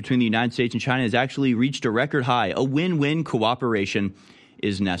trade between the United States and China has actually reached a record high. A win-win cooperation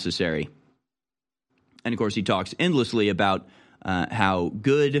is necessary. And of course, he talks endlessly about how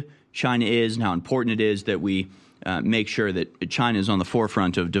good China is and how important it is that we make sure that China is on the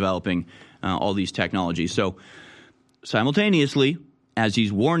forefront of developing all these technologies. So simultaneously, as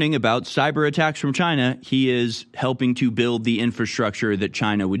he's warning about cyber attacks from China, he is helping to build the infrastructure that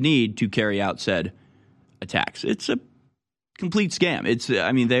China would need to carry out said attacks. It's a complete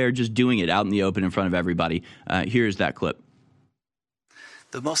scam. They are just doing it out in the open in front of everybody. Here's that clip.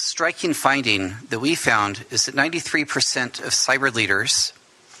 The most striking finding that we found is that 93% of cyber leaders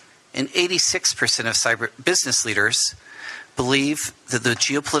and 86% of cyber business leaders believe that the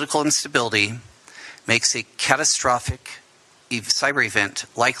geopolitical instability makes a catastrophic cyber event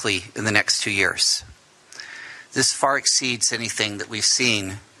likely in the next 2 years. This far exceeds anything that we've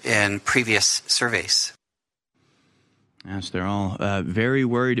seen in previous surveys. Yes, they're all very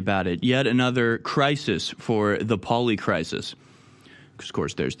worried about it. Yet another crisis for the poly crisis. Of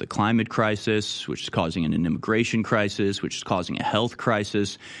course, there's the climate crisis, which is causing an immigration crisis, which is causing a health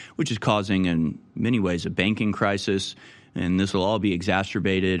crisis, which is causing, in many ways, a banking crisis. And this will all be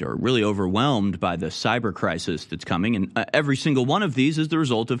exacerbated or really overwhelmed by the cyber crisis that's coming. And every single one of these is the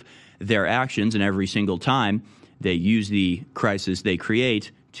result of their actions. And every single time they use the crisis they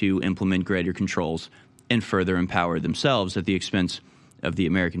create to implement greater controls and further empower themselves at the expense of the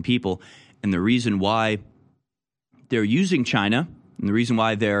American people. And the reason why they're using China, and the reason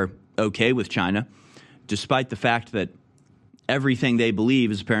why they're okay with China, despite the fact that everything they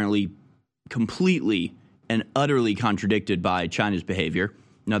believe is apparently completely and utterly contradicted by China's behavior.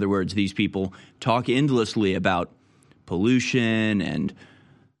 In other words, these people talk endlessly about pollution and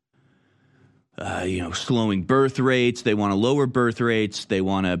slowing birth rates. They want to lower birth rates. They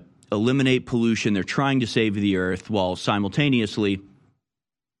want to eliminate pollution. They're trying to save the earth while simultaneously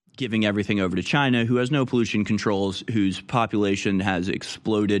giving everything over to China, who has no pollution controls, whose population has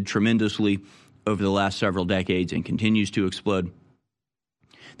exploded tremendously over the last several decades and continues to explode.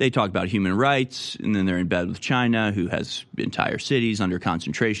 They talk about human rights, and then they're in bed with China, who has entire cities under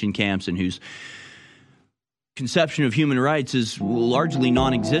concentration camps and whose conception of human rights is largely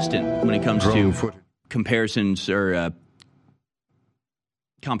non-existent when it comes to comparisons or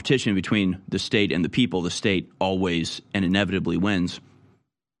competition between the state and the people. The state always and inevitably wins.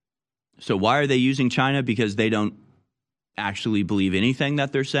 So why are they using China? Because they don't actually believe anything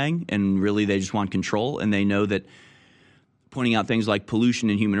that they're saying, and really they just want control, and they know that pointing out things like pollution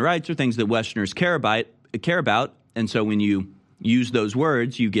and human rights are things that Westerners care about, and so when you use those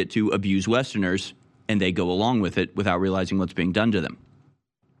words, you get to abuse Westerners, and they go along with it without realizing what's being done to them.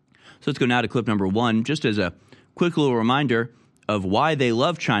 So let's go now to clip number 1, just as a quick little reminder of why they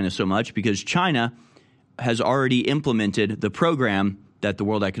love China so much, because China has already implemented the program that the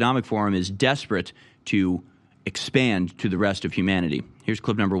World Economic Forum is desperate to expand to the rest of humanity. Here's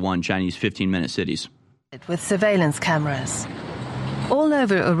clip number 1, Chinese 15-minute cities. With surveillance cameras. All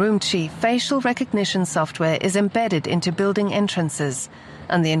over Urumqi, facial recognition software is embedded into building entrances,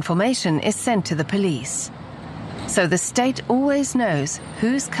 and the information is sent to the police. So the state always knows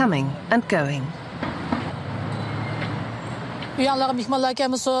who's coming and going.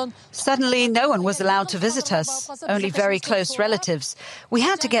 Suddenly, no one was allowed to visit us, only very close relatives. We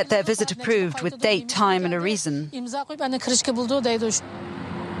had to get their visit approved with date, time, and a reason. And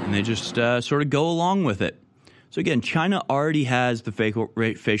they just sort of go along with it. So again, China already has the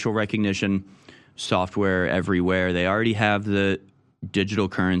facial recognition software everywhere. They already have the digital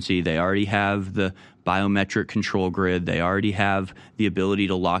currency. They already have the biometric control grid. They already have the ability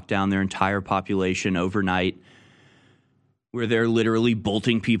to lock down their entire population overnight, where they're literally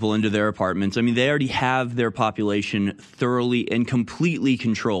bolting people into their apartments. I mean, they already have their population thoroughly and completely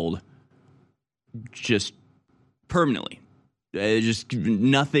controlled, just permanently. Just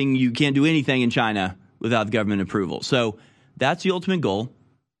nothing, you can't do anything in China without government approval. So that's the ultimate goal.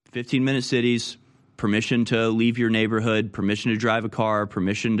 15-minute cities, permission to leave your neighborhood, permission to drive a car,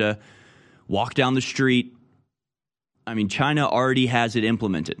 permission to walk down the street. I mean, China already has it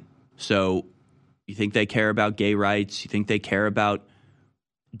implemented. So you think they care about gay rights? You think they care about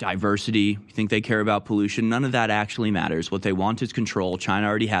diversity? You think they care about pollution? None of that actually matters. What they want is control. China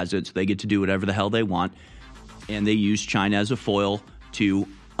already has it, so they get to do whatever the hell they want. And they use China as a foil to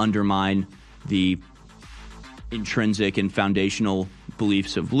undermine the intrinsic and foundational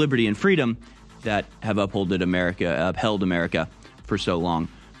beliefs of liberty and freedom that have upheld America for so long.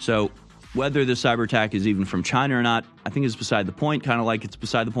 So whether the cyber attack is even from China or not, I think is beside the point, kind of like it's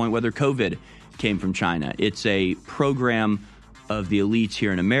beside the point whether COVID came from China. It's a program of the elites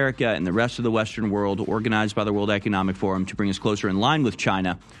here in America and the rest of the Western world, organized by the World Economic Forum to bring us closer in line with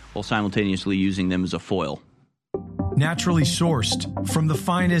China while simultaneously using them as a foil. Naturally sourced from the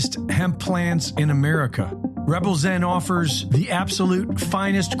finest hemp plants in America. Rebel Zen offers the absolute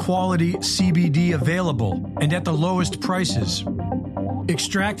finest quality CBD available and at the lowest prices.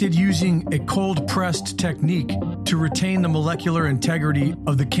 Extracted using a cold-pressed technique to retain the molecular integrity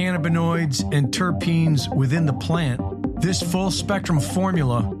of the cannabinoids and terpenes within the plant, this full-spectrum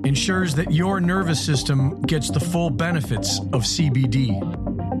formula ensures that your nervous system gets the full benefits of CBD.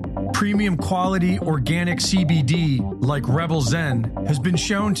 Premium quality organic CBD, like Rebel Zen, has been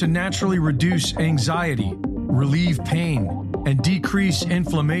shown to naturally reduce anxiety, relieve pain, and decrease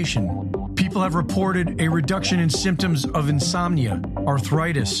inflammation. People have reported a reduction in symptoms of insomnia,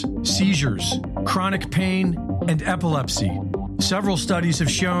 arthritis, seizures, chronic pain, and epilepsy. Several studies have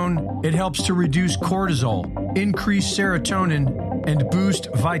shown it helps to reduce cortisol, increase serotonin, and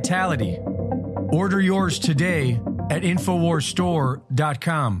boost vitality. Order yours today at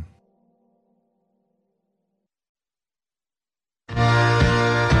InfoWarsStore.com.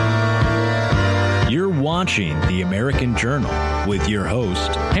 You're watching The American Journal with your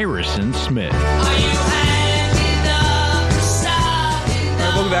host, Harrison Smith. All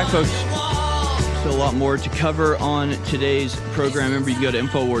right, welcome back, folks. Still a lot more to cover on today's program. Remember, you can go to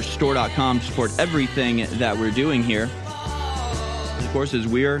InfoWarsStore.com to support everything that we're doing here. Of course, as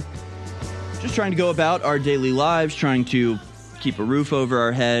we're just trying to go about our daily lives, trying to keep a roof over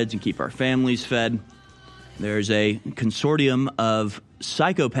our heads and keep our families fed, there's a consortium of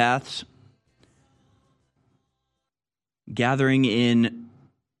psychopaths gathering in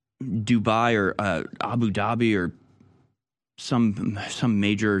Dubai or Abu Dhabi or some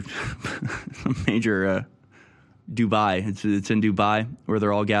major Dubai. It's in Dubai where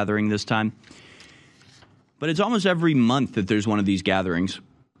they're all gathering this time. But it's almost every month that there's one of these gatherings.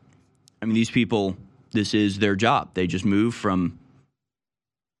 I mean, these people, this is their job. They just move from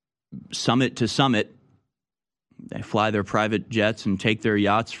summit to summit. They fly their private jets and take their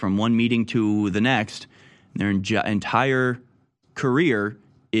yachts from one meeting to the next. Their entire career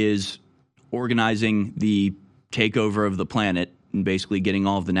is organizing the takeover of the planet and basically getting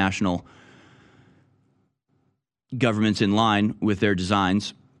all of the national governments in line with their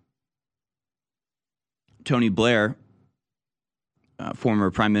designs. Tony Blair,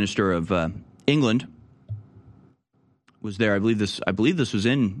 former Prime Minister of England, was there. I believe this was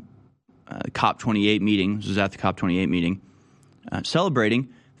in COP28 meeting. This was at the COP28 meeting, celebrating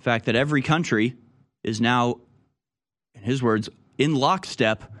the fact that every country is now, in his words, in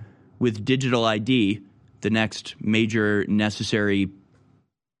lockstep with digital ID, the next major necessary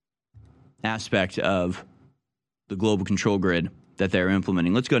aspect of the global control grid that they're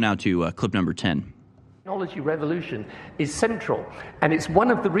implementing. Let's go now to clip number 10. Technology revolution is central, and it's one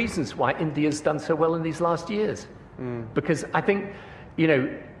of the reasons why India's done so well in these last years. Because I think,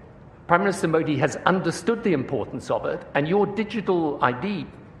 Prime Minister Modi has understood the importance of it, and your digital ID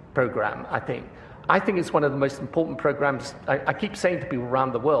program, I think it's one of the most important programs. I keep saying to people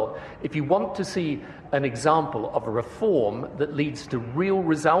around the world, if you want to see an example of a reform that leads to real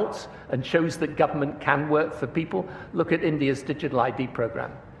results and shows that government can work for people, look at India's digital ID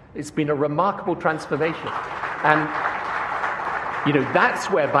program. It's been a remarkable transformation. And, that's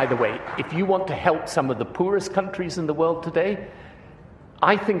where, by the way, if you want to help some of the poorest countries in the world today,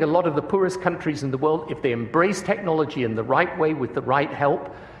 I think a lot of the poorest countries in the world, if they embrace technology in the right way with the right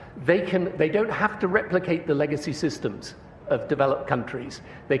help, they don't have to replicate the legacy systems of developed countries.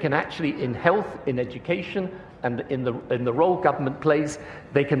 They can actually, in health, in education, and in the role government plays,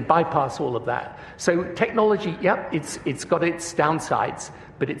 they can bypass all of that. So technology, it's got its downsides,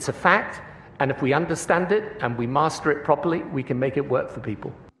 but it's a fact, and if we understand it and we master it properly, we can make it work for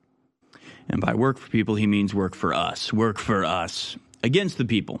people. And by work for people, he means work for us against the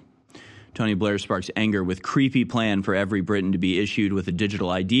people. Tony Blair sparks anger with creepy plan for every Briton to be issued with a digital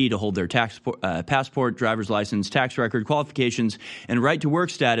ID to hold their passport, driver's license, tax record, qualifications, and right-to-work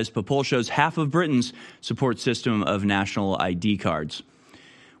status, but poll shows half of Britons support system of national ID cards.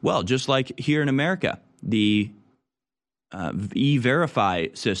 Well, just like here in America, the E-Verify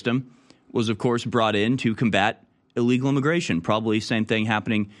system was, of course, brought in to combat illegal immigration. Probably same thing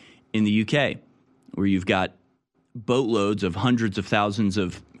happening in the UK, where you've got boatloads of hundreds of thousands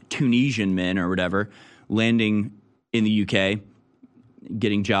of Tunisian men or whatever landing in the UK,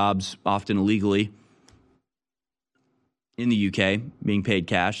 getting jobs often illegally in the UK, being paid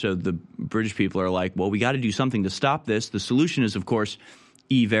cash. So the British people are like, well, we got to do something to stop this. The solution is, of course,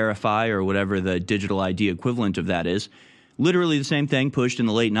 E-Verify or whatever the digital ID equivalent of that is. Literally the same thing pushed in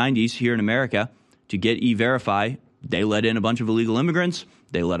the late 90s here in America to get E-Verify. They let in a bunch of illegal immigrants.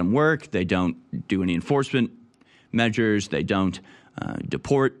 They let them work. They don't do any enforcement measures. They don't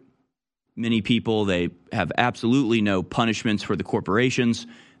deport many people. They have absolutely no punishments for the corporations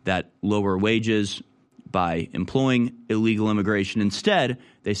that lower wages, by employing illegal immigration. Instead,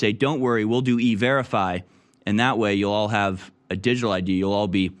 they say, don't worry, we'll do E-Verify, and that way you'll all have a digital ID. You'll all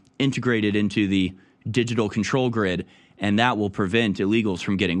be integrated into the digital control grid, and that will prevent illegals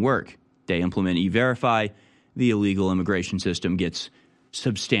from getting work. They implement E-Verify, the illegal immigration system gets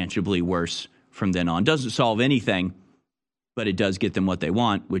substantially worse from then on. Doesn't solve anything, but it does get them what they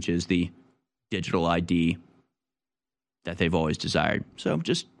want, which is the digital ID that they've always desired. So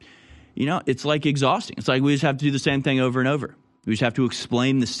just, it's like exhausting. It's like we just have to do the same thing over and over. We just have to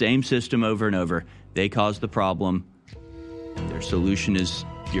explain the same system over and over. They caused the problem. Their solution is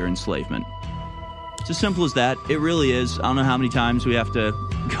your enslavement. It's as simple as that. It really is. I don't know how many times we have to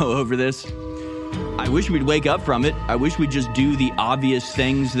go over this. I wish we'd wake up from it. I wish we'd just do the obvious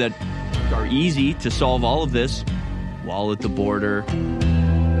things that are easy to solve all of this. Wall at the border.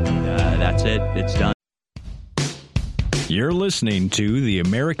 That's it. It's done. You're listening to The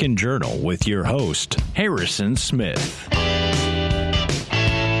American Journal with your host, Harrison Smith.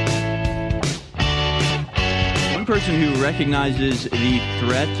 One person who recognizes the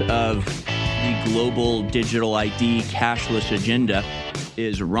threat of the global digital ID cashless agenda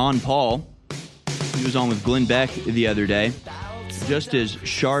is Ron Paul. He was on with Glenn Beck the other day, just as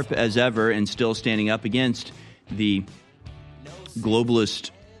sharp as ever and still standing up against the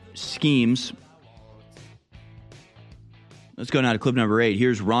globalist schemes. Let's go now to clip number 8.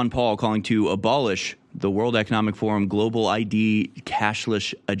 Here's Ron Paul calling to abolish the World Economic Forum global ID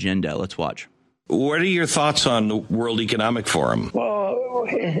cashless agenda. Let's watch. What are your thoughts on the World Economic Forum? Well,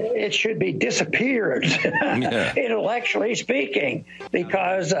 it should be disappeared, intellectually speaking,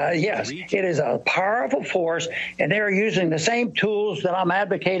 because, yes, it is a powerful force, and they're using the same tools that I'm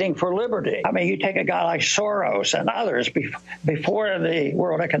advocating for liberty. I mean, you take a guy like Soros and others before the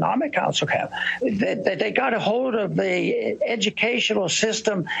World Economic Council came, they got a hold of the educational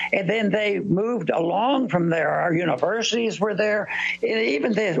system, and then they moved along from there. Our universities were there.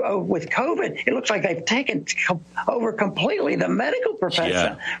 Even with COVID, it looks like they've taken over completely the medical profession,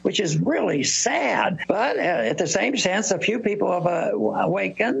 which is really sad. But at the same sense, a few people have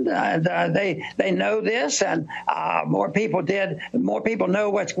awakened. They know this, and more people did. More people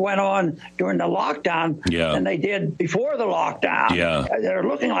know what's going on during the lockdown than they did before the lockdown. They're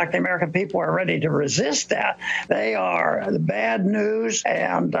looking like the American people are ready to resist that. They are the bad news,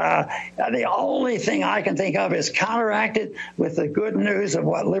 and the only thing I can think of is counteracted with the good news of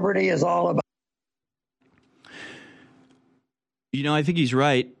what liberty is all about. I think he's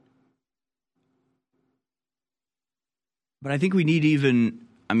right. But I think we need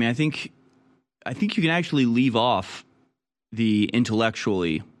I think you can actually leave off the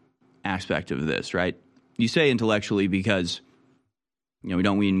intellectually aspect of this, right? You say intellectually because, we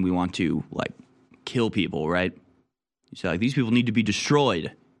don't mean we want to, kill people, right? You say, these people need to be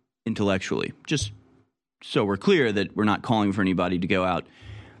destroyed intellectually. Just so we're clear that we're not calling for anybody to go out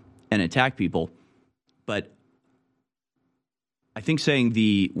and attack people. But I think saying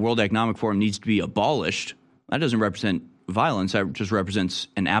the World Economic Forum needs to be abolished, that doesn't represent violence. That just represents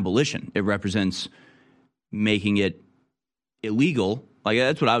an abolition. It represents making it illegal.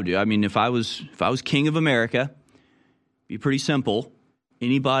 That's what I would do. I mean, if I was king of America, it'd be pretty simple.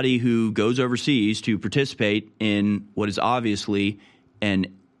 Anybody who goes overseas to participate in what is obviously an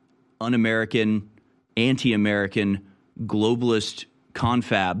un-American, anti-American, globalist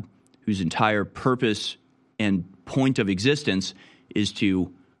confab whose entire purpose and point of existence is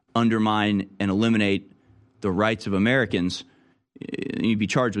to undermine and eliminate the rights of Americans, you'd be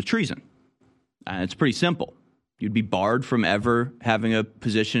charged with treason. It's pretty simple. You'd be barred from ever having a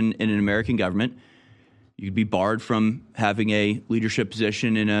position in an American government. You'd be barred from having a leadership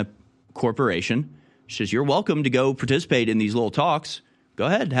position in a corporation. It's just, you're welcome to go participate in these little talks. Go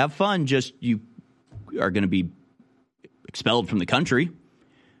ahead, have fun. Just, you are going to be expelled from the country.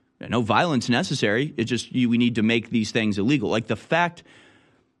 No violence necessary. It's just we need to make these things illegal. The fact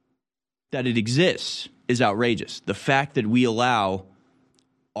that it exists is outrageous. The fact that we allow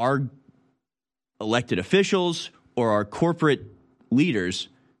our elected officials or our corporate leaders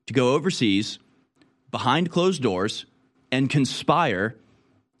to go overseas behind closed doors and conspire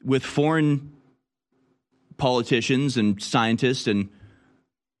with foreign politicians and scientists and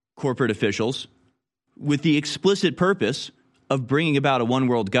corporate officials with the explicit purpose of bringing about a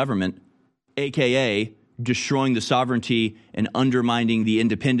one-world government, a.k.a. destroying the sovereignty and undermining the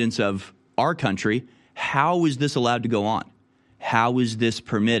independence of our country. How is this allowed to go on? How is this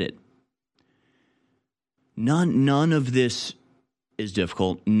permitted? None of this is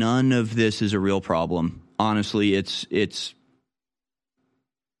difficult. None of this is a real problem. Honestly, it's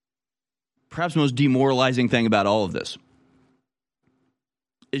perhaps the most demoralizing thing about all of this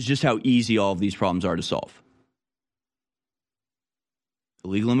is just how easy all of these problems are to solve.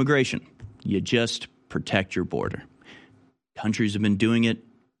 Illegal immigration. You just protect your border. Countries have been doing it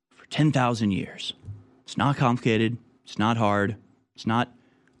for 10,000 years. It's not complicated. It's not hard. It's not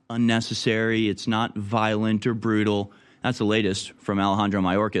unnecessary. It's not violent or brutal. That's the latest from Alejandro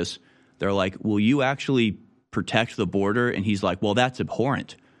Mayorkas. They're like, will you actually protect the border? And he's like, well, that's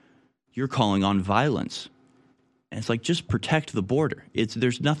abhorrent. You're calling on violence. And it's like, just protect the border.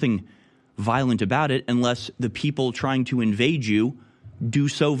 There's nothing violent about it unless the people trying to invade you do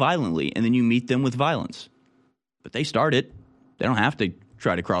so violently, and then you meet them with violence. But they start it. They don't have to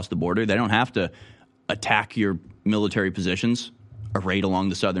try to cross the border. They don't have to attack your military positions, a raid along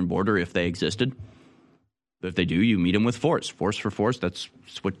the southern border if they existed. But if they do, you meet them with force. Force for force, that's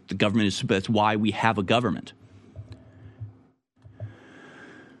what the government is. That's why we have a government.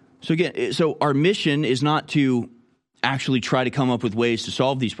 So again, our mission is not to actually try to come up with ways to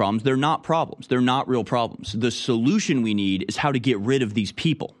solve these problems. They're not problems. They're not real problems. The solution we need is how to get rid of these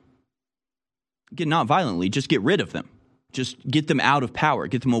people. Again, not violently, just get rid of them. Just get them out of power.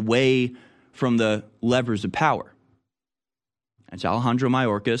 Get them away from the levers of power. That's Alejandro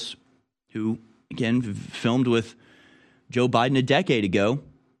Mayorkas, who, again, filmed with Joe Biden a decade ago,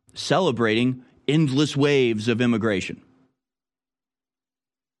 celebrating endless waves of immigration.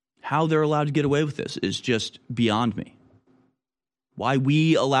 How they're allowed to get away with this is just beyond me. Why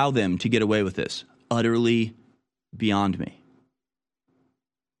we allow them to get away with this, utterly beyond me.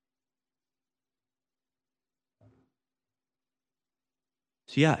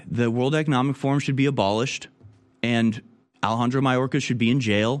 So yeah, the World Economic Forum should be abolished, and Alejandro Mayorkas should be in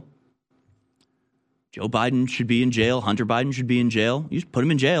jail. Joe Biden should be in jail. Hunter Biden should be in jail. You just put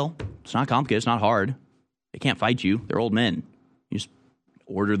them in jail. It's not complicated. It's not hard. They can't fight you. They're old men. You just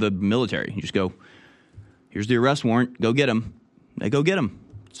order the military. You just go, here's the arrest warrant. Go get them. They go get them.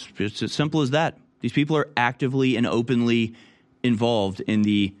 It's as simple as that. These people are actively and openly involved in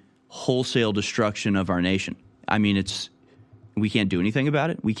the wholesale destruction of our nation. I mean, we can't do anything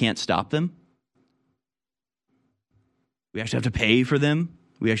about it. We can't stop them. We actually have to pay for them.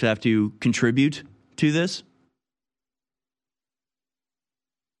 We actually have to contribute to this.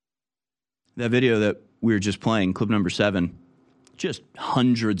 That video that we were just playing, clip number 7, just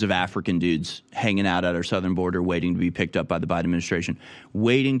hundreds of African dudes hanging out at our southern border waiting to be picked up by the Biden administration,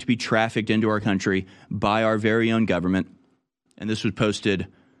 waiting to be trafficked into our country by our very own government. And this was posted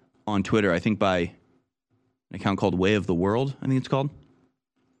on Twitter, I think by an account called Way of the World, I think it's called,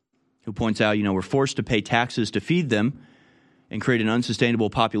 who points out, we're forced to pay taxes to feed them and create an unsustainable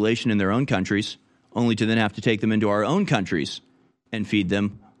population in their own countries, only to then have to take them into our own countries and feed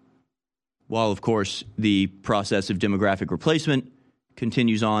them, while, of course, the process of demographic replacement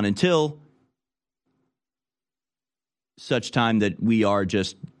continues on until such time that we are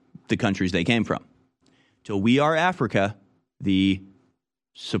just the countries they came from. Till we are Africa, the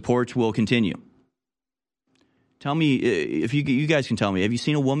support will continue. Tell me, if you guys can tell me, have you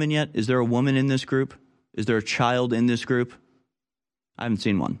seen a woman yet? Is there a woman in this group? Is there a child in this group? I haven't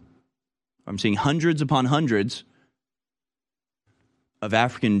seen one. I'm seeing hundreds upon hundreds of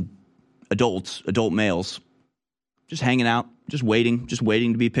African adult males, just hanging out, just waiting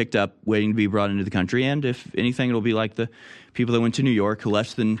to be picked up, waiting to be brought into the country. And if anything, it'll be like the people that went to New York.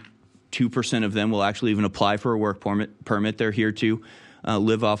 Less than 2% of them will actually even apply for a work permit. They're here to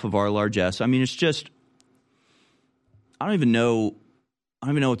live off of our largesse. I mean, it's just, I don't even know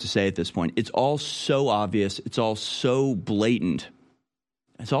what to say at this point. It's all so obvious. It's all so blatant.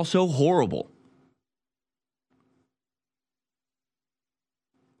 It's all so horrible.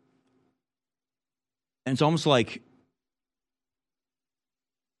 And it's almost like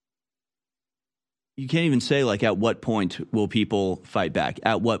you can't even say, like, at what point will people fight back?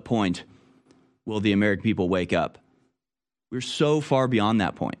 At what point will the American people wake up? We're so far beyond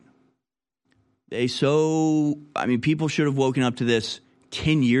that point. People should have woken up to this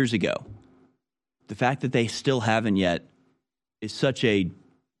 10 years ago. The fact that they still haven't yet is such a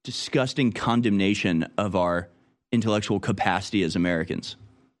disgusting condemnation of our intellectual capacity as Americans.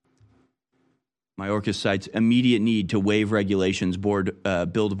 Mayorkas cites immediate need to waive regulations, build a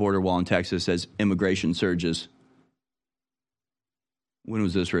border wall in Texas as immigration surges. When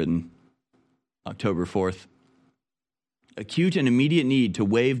was this written? October 4th. Acute and immediate need to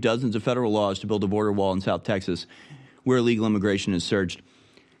waive dozens of federal laws to build a border wall in South Texas where illegal immigration has surged.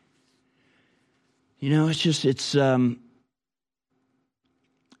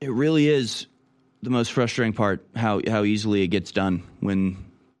 It really is the most frustrating part, how easily it gets done when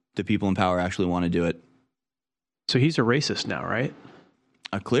the people in power actually want to do it. So he's a racist now, right?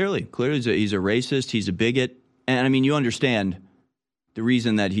 Clearly he's a racist. He's a bigot. And I mean, you understand The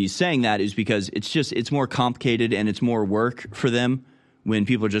reason that he's saying that is because it's more complicated and it's more work for them when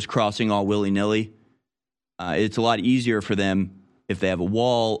people are just crossing all willy-nilly. It's a lot easier for them if they have a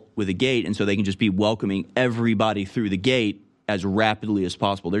wall with a gate, and so they can just be welcoming everybody through the gate as rapidly as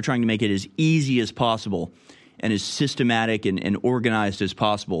possible. They're trying to make it as easy as possible and as systematic and organized as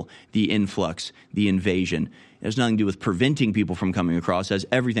possible, the influx, the invasion. It has nothing to do with preventing people from coming across. It has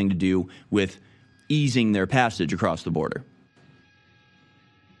everything to do with easing their passage across the border.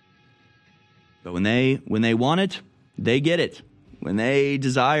 But when they want it, they get it. When they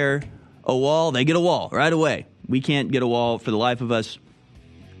desire a wall, they get a wall right away. We can't get a wall for the life of us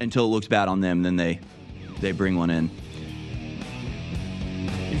until it looks bad on them. Then they bring one in.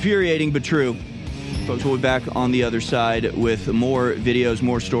 Infuriating, but true. Folks, we'll be back on the other side with more videos,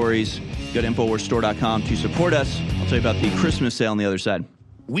 more stories. Go to InfoWarsStore.com to support us. I'll tell you about the Christmas sale on the other side.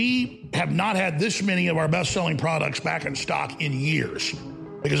 We have not had this many of our best-selling products back in stock in years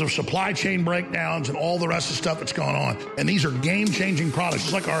because of supply chain breakdowns and all the rest of the stuff that's going on. And these are game-changing products.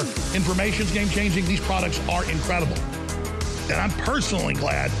 Just like our information's game-changing, these products are incredible. And I'm personally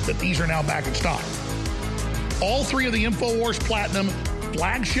glad that these are now back in stock. All three of the InfoWars Platinum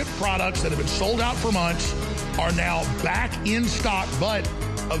flagship products that have been sold out for months are now back in stock, but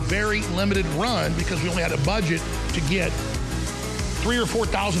a very limited run because we only had a budget to get 3,000 or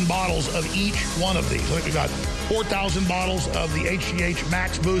 4,000 bottles of each one of these. I think we got 4,000 bottles of the HGH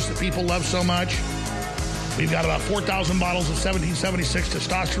Max Boost that people love so much. We've got about 4,000 bottles of 1776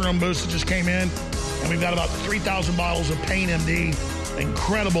 Testosterone Boost that just came in. And we've got about 3,000 bottles of Pain MD,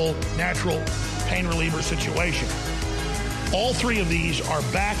 incredible natural pain reliever situation. All three of these are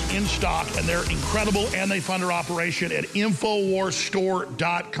back in stock, and they're incredible, and they fund our operation at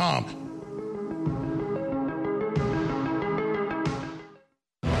InfoWarsStore.com.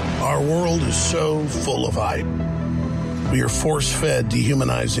 Our world is so full of hype. We are force-fed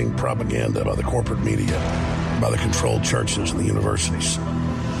dehumanizing propaganda by the corporate media, by the controlled churches and the universities.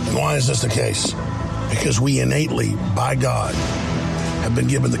 And why is this the case? Because we innately, by God, have been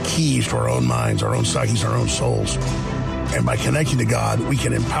given the keys to our own minds, our own psyches, our own souls. And by connecting to God, we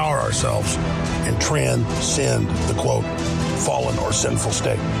can empower ourselves and transcend the, quote, fallen or sinful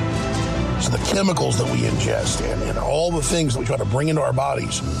state. So the chemicals that we ingest and all the things that we try to bring into our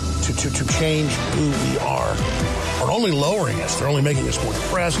bodies to change who we are only lowering us. They're only making us more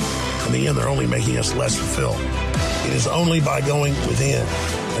depressed. In the end, they're only making us less fulfilled. It is only by going within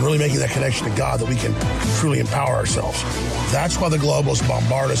and really making that connection to God that we can truly empower ourselves. That's why the globalists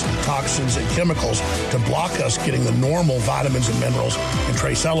bombard us with toxins and chemicals to block us getting the normal vitamins and minerals and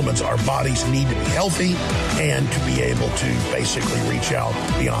trace elements our bodies need to be healthy and to be able to basically reach out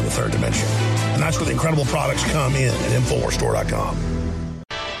beyond the third dimension. And that's where the incredible products come in at InfoWarsStore.com.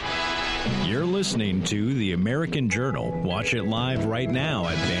 You're listening to The American Journal. Watch it live right now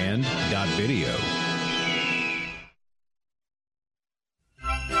at band.video.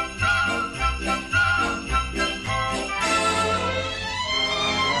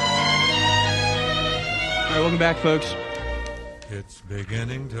 Welcome back, folks. It's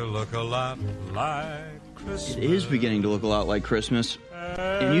beginning to look a lot like Christmas. It is beginning to look a lot like Christmas.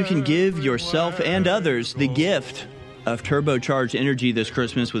 And you can give yourself and others the gift of turbocharged energy this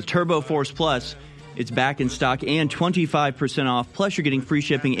Christmas with Turbo Force Plus. It's back in stock and 25% off. Plus, you're getting free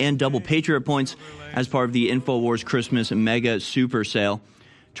shipping and double Patriot points as part of the InfoWars Christmas Mega Super Sale.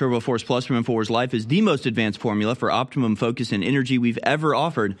 Turbo Force Plus from InfoWars Life is the most advanced formula for optimum focus and energy we've ever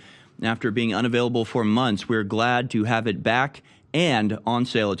offered. After being unavailable for months, we're glad to have it back and on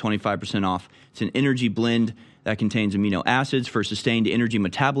sale at 25% off. It's an energy blend that contains amino acids for sustained energy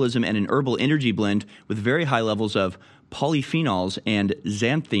metabolism and an herbal energy blend with very high levels of polyphenols and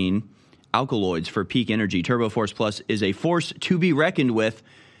xanthine alkaloids for peak energy. Turbo Force Plus is a force to be reckoned with.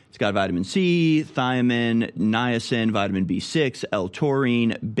 It's got vitamin C, thiamine, niacin, vitamin B6,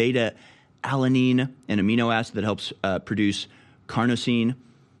 L-taurine, beta-alanine, an amino acid that helps produce carnosine,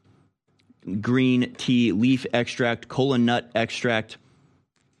 green tea leaf extract, kola nut extract,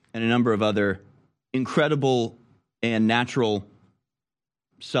 and a number of other incredible and natural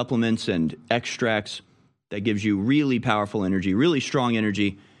supplements and extracts that gives you really powerful energy, really strong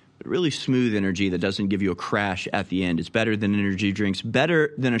energy, but really smooth energy that doesn't give you a crash at the end. It's better than energy drinks,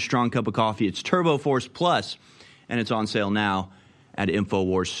 better than a strong cup of coffee. It's Turbo Force Plus, and it's on sale now at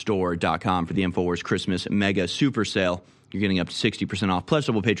InfoWarsStore.com for the InfoWars Christmas Mega Super Sale. You're getting up to 60% off, plus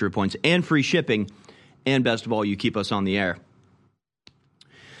double Patriot points and free shipping. And best of all, you keep us on the air.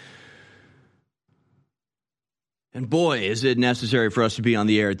 And boy, is it necessary for us to be on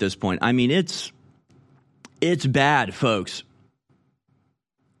the air at this point. I mean, it's bad, folks.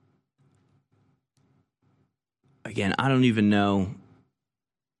 Again, I don't even know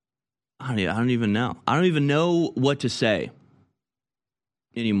I don't even know. I don't even know what to say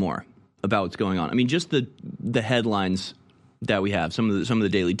anymore about what's going on. I mean, just the headlines that we have, some of the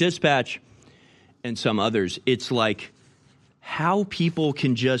Daily Dispatch and some others. It's like how people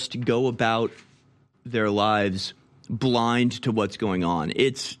can just go about their lives blind to what's going on.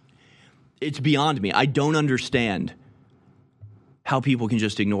 It's beyond me. I don't understand how people can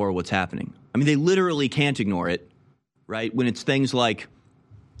just ignore what's happening. I mean, they literally can't ignore it, right? When it's things like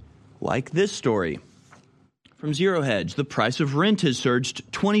this story from Zero Hedge. The price of rent has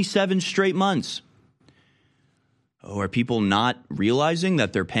surged 27 straight months. Oh, are people not realizing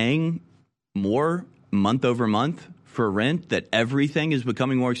that they're paying more month over month for rent, that everything is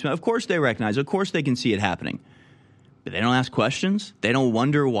becoming more expensive? Of course they recognize. Of course they can see it happening. But they don't ask questions. They don't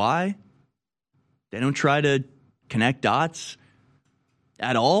wonder why. They don't try to connect dots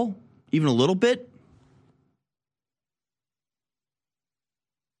at all, even a little bit.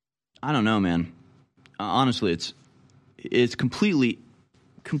 I don't know, man. Honestly, it's completely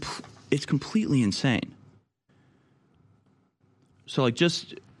insane. So, like,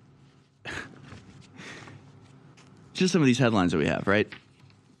 just some of these headlines that we have, right?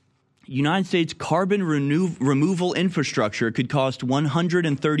 United States carbon removal infrastructure could cost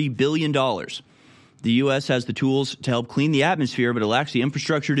 $130 billion. The U.S. has the tools to help clean the atmosphere, but it lacks the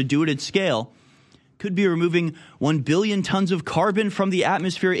infrastructure to do it at scale. Could be removing 1 billion tons of carbon from the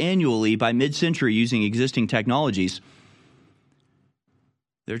atmosphere annually by mid-century using existing technologies.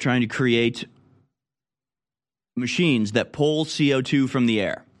 They're trying to create machines that pull CO2 from the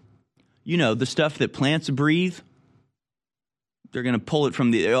air. You know, the stuff that plants breathe. They're going to pull it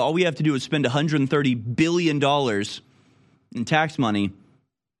from the air. All we have to do is spend $130 billion in tax money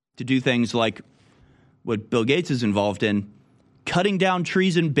to do things like what Bill Gates is involved in, cutting down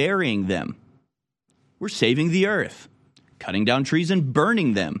trees and burying them. We're saving the earth, cutting down trees and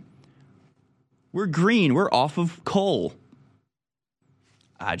burning them. We're green. We're off of coal.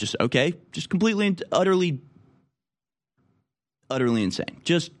 Just completely and utterly insane.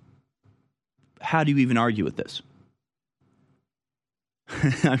 Just how do you even argue with this?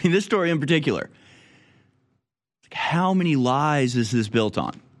 I mean, this story in particular, how many lies is this built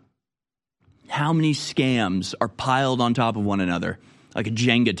on? How many scams are piled on top of one another like a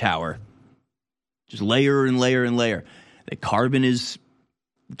Jenga tower? Just layer and layer and layer. That carbon is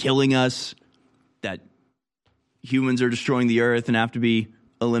killing us, that humans are destroying the earth and have to be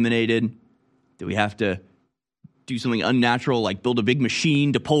eliminated, that we have to do something unnatural like build a big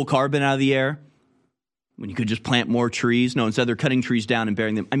machine to pull carbon out of the air when you could just plant more trees. No, instead they're cutting trees down and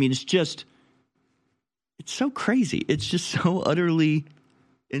burying them. I mean, it's so crazy. It's just so utterly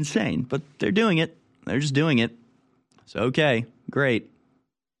insane. But they're doing it. They're just doing it. So, okay, great.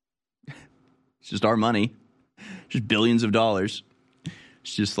 It's just our money. Just billions of dollars.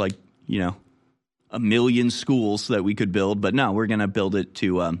 It's just like, you know, 1 million schools that we could build. But no, we're going to build it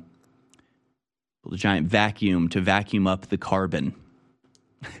to build a giant vacuum to vacuum up the carbon.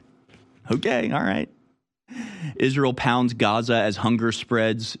 Okay, all right. Israel pounds Gaza as hunger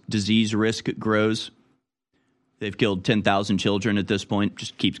spreads, disease risk grows. They've killed 10,000 children at this point.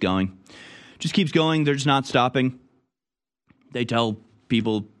 Just keeps going. Just keeps going. They're just not stopping. They tell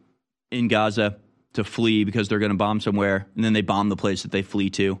people in Gaza to flee because they're going to bomb somewhere, and then they bomb the place that they flee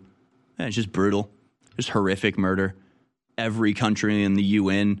to. And it's just brutal. Just horrific murder. Every country in the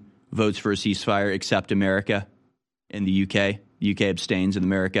UN votes for a ceasefire except America and the UK. The UK abstains in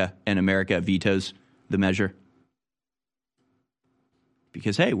America, and America vetoes the measure.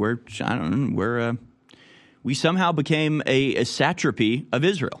 Because, hey, we somehow became a satrapy of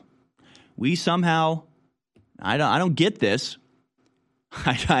Israel. We somehow, I don't get this.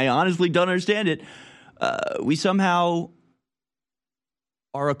 I honestly don't understand it. We somehow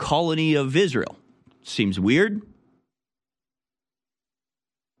are a colony of Israel. Seems weird,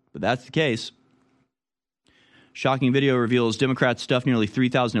 but that's the case. Shocking video reveals Democrats stuffed nearly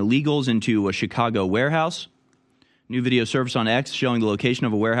 3,000 illegals into a Chicago warehouse. New video surfaced on X showing the location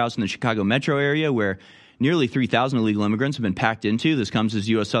of a warehouse in the Chicago metro area where nearly 3,000 illegal immigrants have been packed into. This comes as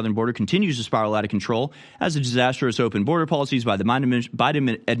the U.S. southern border continues to spiral out of control as the disastrous open border policies by the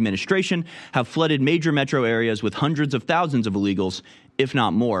Biden administration have flooded major metro areas with hundreds of thousands of illegals, if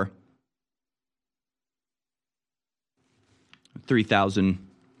not more. 3,000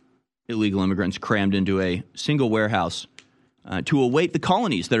 illegal immigrants crammed into a single warehouse to await the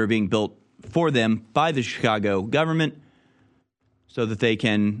colonies that are being built for them by the Chicago government so that they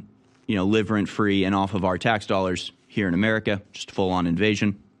can, you know, live rent-free and off of our tax dollars here in America. Just full-on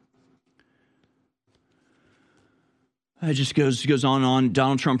invasion. It just goes on and on.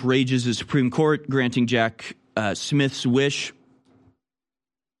 Donald Trump rages the Supreme Court, granting Jack Smith's wish.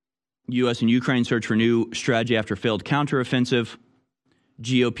 U.S. and Ukraine search for new strategy after failed counteroffensive.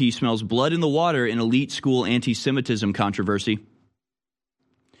 GOP smells blood in the water in elite school anti-Semitism controversy.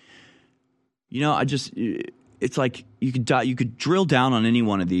 You know, it's like you could drill down on any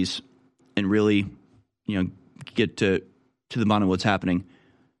one of these and really, get to the bottom of what's happening.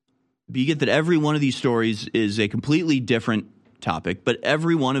 But you get that every one of these stories is a completely different topic, but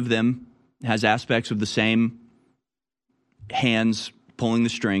every one of them has aspects of the same hands pulling the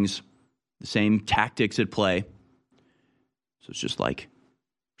strings, the same tactics at play. So it's just like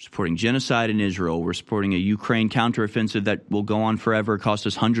we're supporting genocide in Israel. We're supporting a Ukraine counteroffensive that will go on forever, cost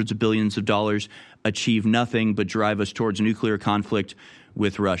us hundreds of billions of dollars, achieve nothing but drive us towards nuclear conflict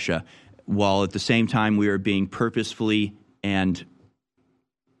with Russia, while at the same time we are being purposefully and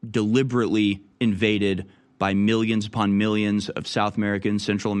deliberately invaded by millions upon millions of South Americans,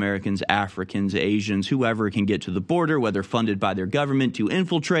 Central Americans, Africans, Asians, whoever can get to the border, whether funded by their government to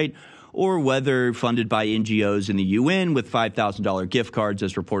infiltrate or whether funded by NGOs in the UN with $5,000 gift cards,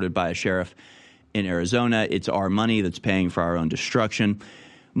 as reported by a sheriff in Arizona. It's our money that's paying for our own destruction.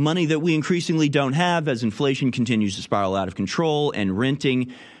 Money that we increasingly don't have as inflation continues to spiral out of control and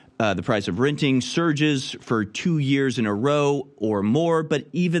the price of renting surges for 2 years in a row or more. But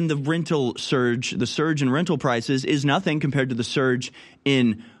even the surge in rental prices is nothing compared to the surge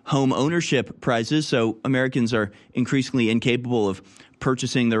in home ownership prices. So Americans are increasingly incapable of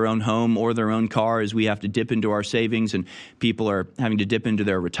purchasing their own home or their own car as we have to dip into our savings, and people are having to dip into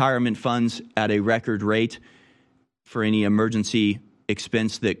their retirement funds at a record rate for any emergency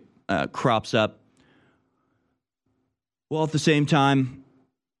expense that crops up. Well, at the same time,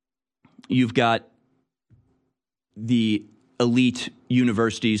 you've got the elite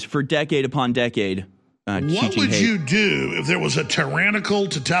universities for decade upon decade what would you do if there was a tyrannical,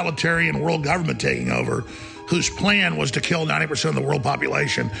 totalitarian world government taking over whose plan was to kill 90% of the world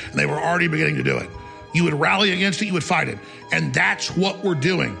population, and they were already beginning to do it? You would rally against it, you would fight it. And that's what we're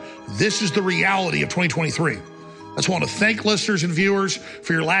doing. This is the reality of 2023. I just want to thank listeners and viewers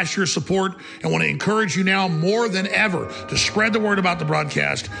for your last year's support, and want to encourage you now more than ever to spread the word about the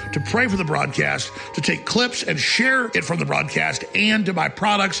broadcast, to pray for the broadcast, to take clips and share it from the broadcast, and to buy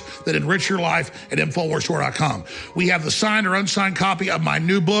products that enrich your life at InfoWarsStore.com. We have the signed or unsigned copy of my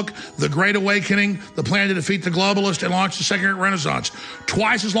new book, The Great Awakening, The Plan to Defeat the Globalist and Launch the Second Great Renaissance.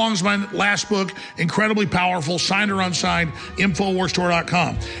 Twice as long as my last book, incredibly powerful, signed or unsigned,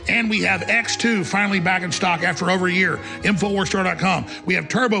 InfoWarsStore.com. And we have X2 finally back in stock after over a year, InfoWarsStore.com. We have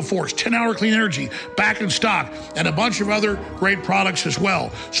Turbo Force, 10-hour clean energy, back in stock, and a bunch of other great products as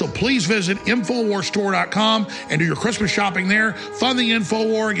well. So please visit InfoWarsStore.com and do your Christmas shopping there. Fund the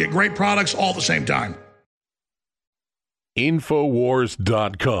InfoWar and get great products all at the same time.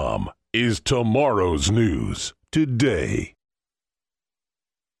 InfoWars.com is tomorrow's news today.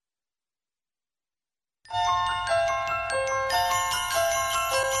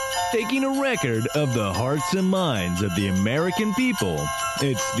 Taking a record of the hearts and minds of the American people,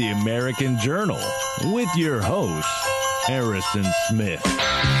 it's the American Journal with your host, Harrison Smith. All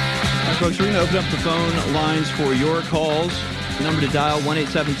right, folks, we're going to open up the phone lines for your calls. The number to dial,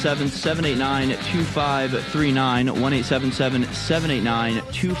 1-877-789-2539,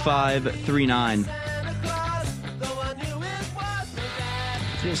 1-877-789-2539.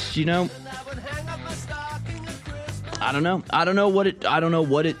 Just, I don't know. I don't know what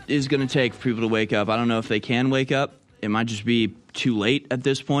it is going to take for people to wake up. I don't know if they can wake up. It might just be too late at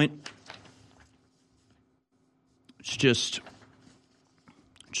this point. It's just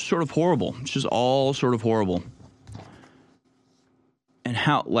sort of horrible. It's just all sort of horrible. And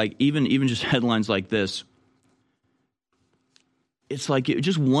how, like, even just headlines like this, it's like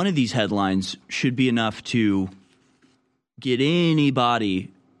just one of these headlines should be enough to get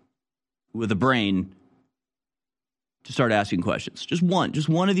anybody with a brain to start asking questions. Just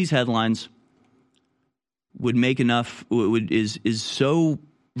one of these headlines would make enough, is so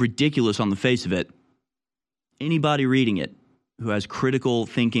ridiculous on the face of it. Anybody reading it who has critical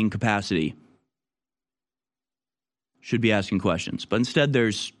thinking capacity should be asking questions. But instead,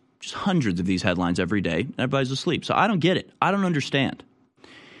 there's just hundreds of these headlines every day, and everybody's asleep. So I don't get it. I don't understand.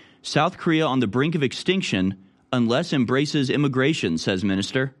 South Korea on the brink of extinction unless embraces immigration, says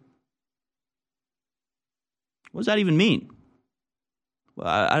minister. What does that even mean? Well,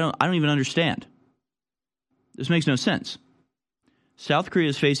 I don't even understand. This makes no sense. South Korea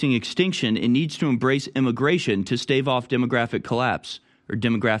is facing extinction and needs to embrace immigration to stave off demographic collapse or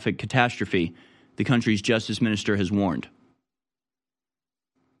demographic catastrophe, the country's justice minister has warned.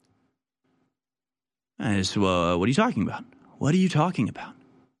 What are you talking about? What are you talking about?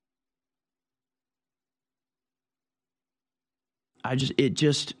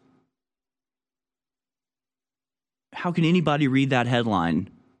 How can anybody read that headline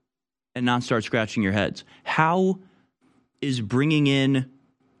and not start scratching your heads? How is bringing in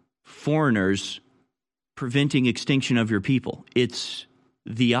foreigners preventing extinction of your people? It's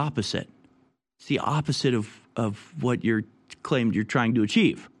the opposite. It's the opposite of what you're claimed you're trying to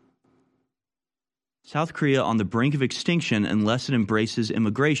achieve. South Korea on the brink of extinction unless it embraces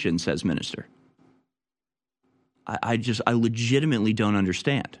immigration, says Minister. I legitimately don't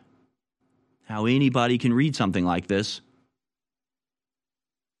understand how anybody can read something like this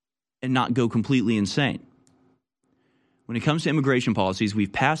and not go completely insane. When it comes to immigration policies,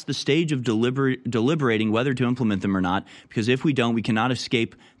 we've passed the stage of deliberating whether to implement them or not, because if we don't, we cannot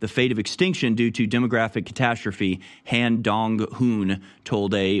escape the fate of extinction due to demographic catastrophe, Han Dong-hoon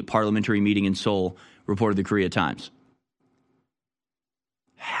told a parliamentary meeting in Seoul, reported the Korea Times.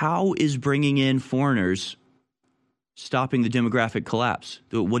 How is bringing in foreigners stopping the demographic collapse?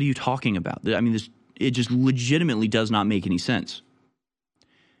 What are you talking about? I mean, it just legitimately does not make any sense.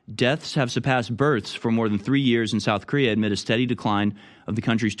 Deaths have surpassed births for more than 3 years in South Korea amid a steady decline of the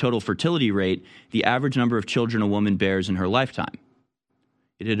country's total fertility rate, the average number of children a woman bears in her lifetime.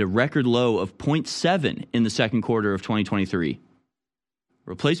 It hit a record low of 0.7 in the second quarter of 2023.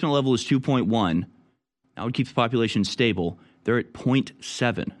 Replacement level is 2.1. That would keep the population stable. They're at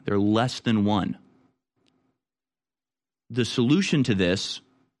 0.7. They're less than 1. The solution to this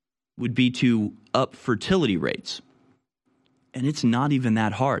would be to up fertility rates. And it's not even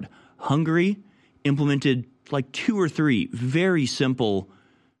that hard. Hungary implemented like 2 or 3 very simple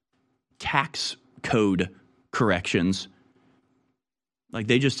tax code corrections. Like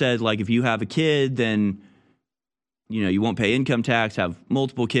they just said, like if you have a kid, then you won't pay income tax. Have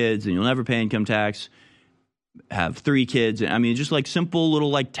multiple kids, and you'll never pay income tax. Have 3 kids. I mean, just like simple little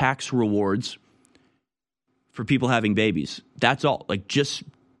like tax rewards for people having babies. That's all.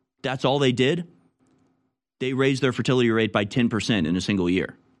 That's all they did. They raised their fertility rate by 10% in a single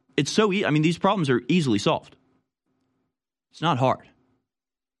year. It's so easy. I mean, these problems are easily solved. It's not hard.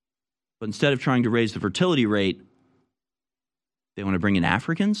 But instead of trying to raise the fertility rate, they want to bring in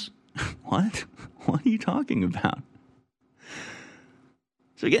Africans? What? What are you talking about?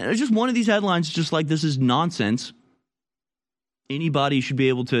 So again, it's just one of these headlines, just like this is nonsense. Anybody should be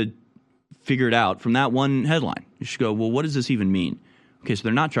able to figure it out from that one headline. You should go, well, what does this even mean? Okay, so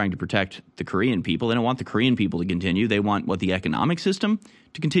they're not trying to protect the Korean people. They don't want the Korean people to continue. They want, the economic system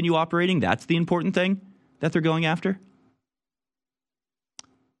to continue operating? That's the important thing that they're going after?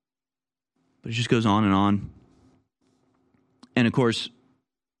 But it just goes on and on. And, of course,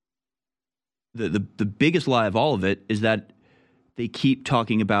 the biggest lie of all of it is that they keep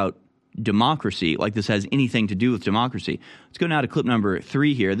talking about democracy like this has anything to do with democracy. Let's go now to clip number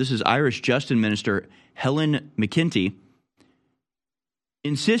 3 here. This is Irish Justice Minister Helen McEntee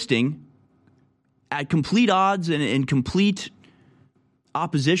insisting at complete odds and in complete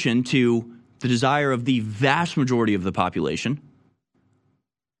opposition to the desire of the vast majority of the population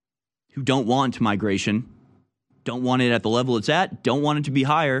who don't want migration, don't want it at the level it's at, don't want it to be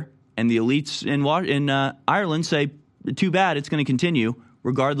higher, and the elites in Ireland say, too bad, it's going to continue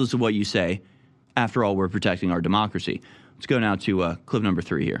regardless of what you say. After all, we're protecting our democracy. Let's go now to clip number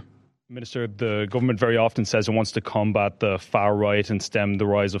 3 here. Minister, the government very often says it wants to combat the far right and stem the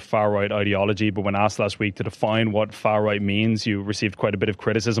rise of far right ideology. But when asked last week to define what far right means, you received quite a bit of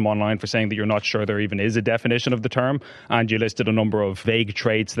criticism online for saying that you're not sure there even is a definition of the term. And you listed a number of vague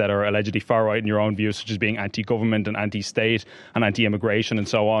traits that are allegedly far right in your own view, such as being anti-government and anti-state and anti-immigration and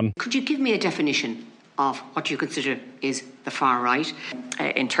so on. Could you give me a definition of what you consider is the far right?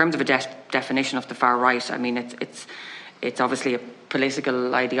 In terms of a definition of the far right, I mean, it's obviously a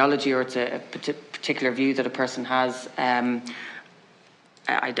political ideology, or it's a particular view that a person has. I'm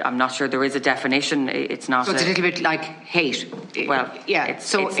not sure there is a definition. It's not. So it's a little bit like hate. Well, yeah.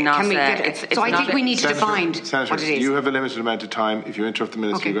 So it's not. So I think we need to define Senator, what it is. You have a limited amount of time. If you interrupt the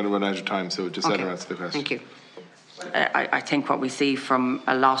minister, Okay. you're going to run out of time. So just let her answer the question. Thank you. I think what we see from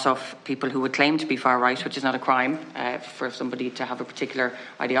a lot of people who would claim to be far right, which is not a crime for somebody to have a particular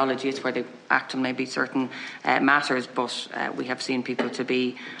ideology, it's where they act on maybe certain matters, but we have seen people to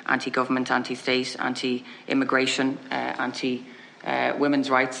be anti-government, anti-state, anti-immigration, anti-women's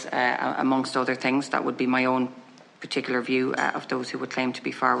rights, amongst other things. That would be my own particular view of those who would claim to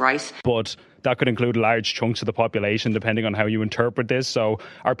be far right. But that could include large chunks of the population, depending on how you interpret this. So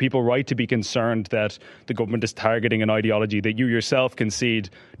are people right to be concerned that the government is targeting an ideology that you yourself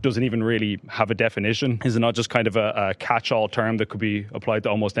concede doesn't even really have a definition? Is it not just kind of a catch-all term that could be applied to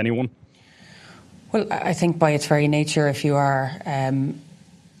almost anyone? Well, I think by its very nature, if you are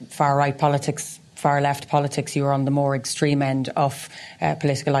far-right politics far-left politics, you are on the more extreme end of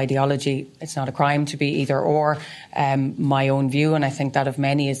political ideology. It's not a crime to be either or. My own view, and I think that of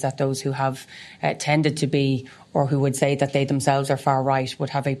many, is that those who have tended to be, or who would say that they themselves are far right, would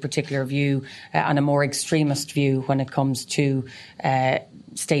have a particular view and a more extremist view when it comes to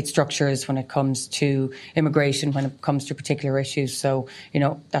state structures, when it comes to immigration, when it comes to particular issues. So,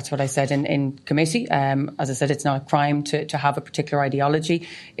 that's what I said in committee. As I said, it's not a crime to have a particular ideology.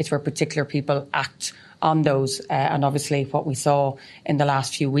 It's where particular people act on those. And obviously what we saw in the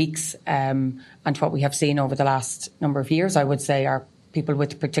last few weeks and what we have seen over the last number of years, I would say, are people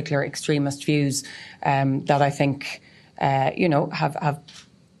with particular extremist views that I think, have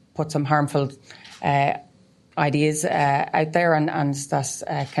put some harmful ideas out there and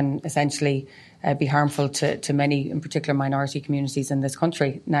that can essentially be harmful to many, in particular minority communities in this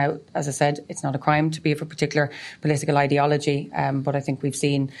country. Now, as I said, it's not a crime to be of a particular political ideology, but I think we've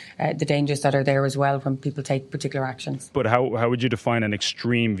seen the dangers that are there as well when people take particular actions. But how would you define an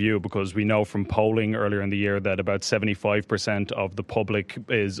extreme view? Because we know from polling earlier in the year that about 75% of the public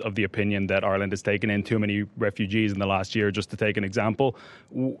is of the opinion that Ireland has taken in too many refugees in the last year, just to take an example.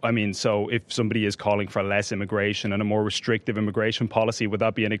 I mean, so if somebody is calling for less immigration and a more restrictive immigration policy, would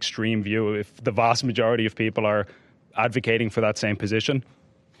that be an extreme view if the vast majority of people are advocating for that same position?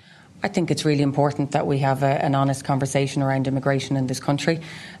 I think it's really important that we have an honest conversation around immigration in this country.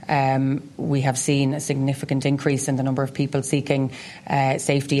 We have seen a significant increase in the number of people seeking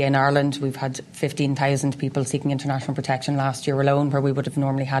safety in Ireland. We've had 15,000 people seeking international protection last year alone, where we would have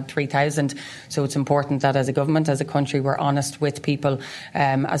normally had 3,000. So it's important that as a government, as a country, we're honest with people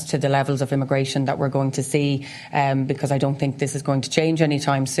as to the levels of immigration that we're going to see, because I don't think this is going to change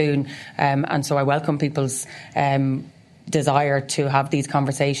anytime soon. And so I welcome people's desire to have these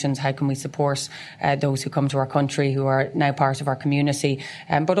conversations. How can we support those who come to our country, who are now part of our community,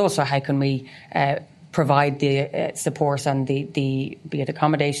 but also how can we provide the support and the be it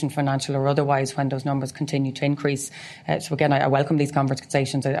accommodation, financial or otherwise, when those numbers continue to increase. So again, I welcome these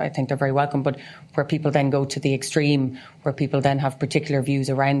conversations. I think they're very welcome, but where people then go to the extreme, where people then have particular views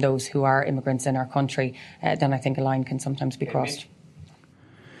around those who are immigrants in our country, then I think a line can sometimes be crossed.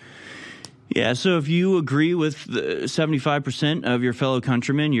 Yeah, so if you agree with 75% of your fellow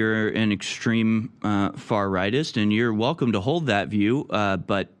countrymen, you're an extreme far rightist, and you're welcome to hold that view.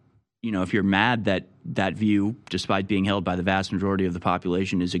 But, if you're mad that that view, despite being held by the vast majority of the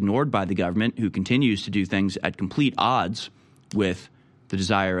population, is ignored by the government, who continues to do things at complete odds with the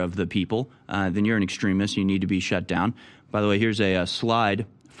desire of the people, then you're an extremist. You need to be shut down. By the way, here's a slide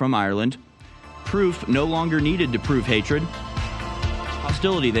from Ireland. Proof no longer needed to prove hatred.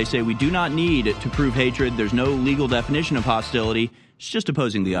 Hostility, they say we do not need to prove hatred. There's no legal definition of hostility. It's just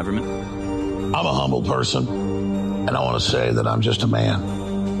opposing the government. I'm a humble person, and I want to say that I'm just a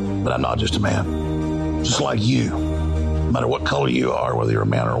man, but I'm not just a man. Just like you, no matter what color you are, whether you're a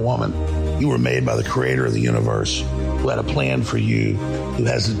man or a woman, you were made by the creator of the universe, who had a plan for you, who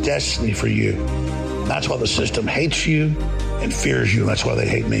has a destiny for you. That's why the system hates you and fears you, and that's why they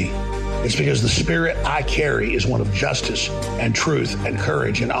hate me. It's because the spirit I carry is one of justice and truth and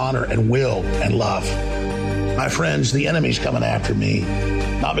courage and honor and will and love. My friends, the enemy's coming after me,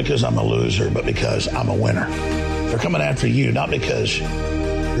 not because I'm a loser, but because I'm a winner. They're coming after you, not because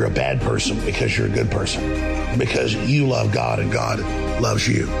you're a bad person, because you're a good person, because you love God and God loves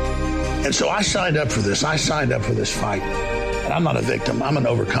you. And so I signed up for this. I signed up for this fight. And I'm not a victim. I'm an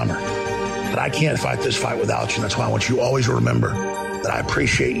overcomer. But I can't fight this fight without you. That's why I want you always to remember that I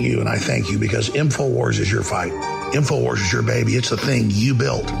appreciate you and I thank you, because InfoWars is your fight. InfoWars is your baby. It's the thing you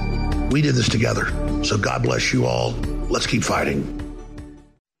built. We did this together. So God bless you all. Let's keep fighting.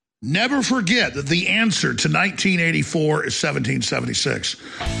 Never forget that the answer to 1984 is 1776.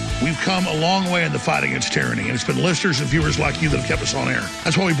 We've come a long way in the fight against tyranny, and it's been listeners and viewers like you that have kept us on air.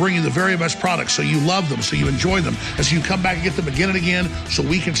 That's why we bring you the very best products, so you love them, so you enjoy them, and so you come back and get them again and again, so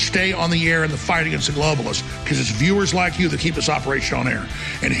we can stay on the air in the fight against the globalists, because it's viewers like you that keep this operation on air.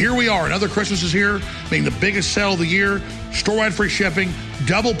 And here we are, another Christmas is here, being the biggest sale of the year, store-wide free shipping,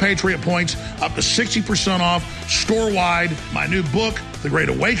 double Patriot points, up to 60% off, store-wide, my new book, The Great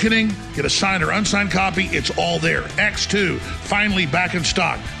Awakening, get a signed or unsigned copy, it's all there. X2, finally back in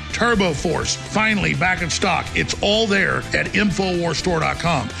stock. Turbo Force, finally back in stock. It's all there at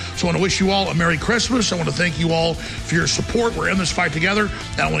InfoWarsStore.com. So I want to wish you all a Merry Christmas. I want to thank you all for your support. We're in this fight together.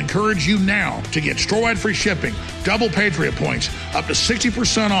 And I will encourage you now to get store-wide free shipping, double Patriot points, up to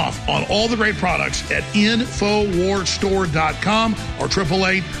 60% off on all the great products at InfoWarsStore.com or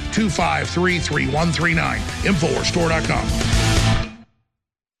 888-253-3139. InfoWarsStore.com.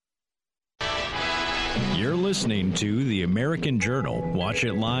 listening to The American Journal. Watch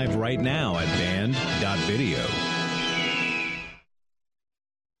it live right now at band.video.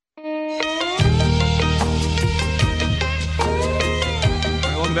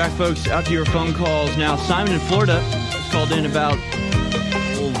 Welcome back, folks. Out to your phone calls now. Simon in Florida has called in about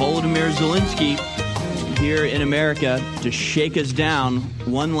Volodymyr Zelensky here in America to shake us down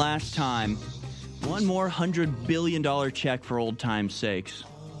one last time. One more $100 billion check for old time's sakes.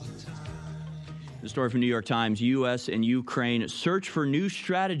 The story from New York Times, U.S. and Ukraine search for new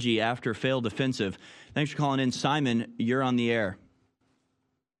strategy after failed offensive. Thanks for calling in. Simon, you're on the air.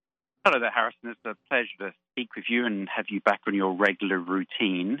 Hello there, Harrison. It's a pleasure to speak with you and have you back on your regular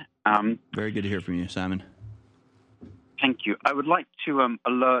routine. Very good to hear from you, Simon. Thank you. I would like to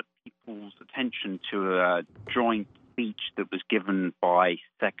alert people's attention to a joint speech that was given by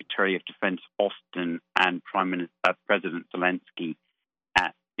Secretary of Defense Austin and President Zelensky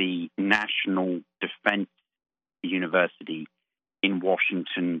at the National Defense University in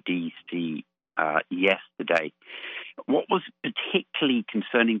Washington, D.C. Yesterday. What was particularly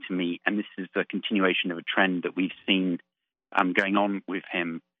concerning to me, and this is a continuation of a trend that we've seen going on with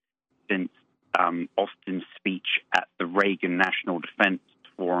him since Austin's speech at the Reagan National Defense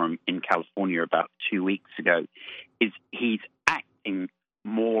Forum in California about 2 weeks ago, is he's acting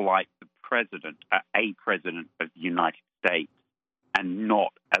more like the president, a president of the United States, and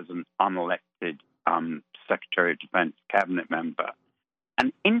not as an unelected Secretary of Defense cabinet member.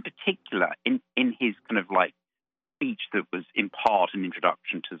 And in particular, in his kind of like speech that was in part an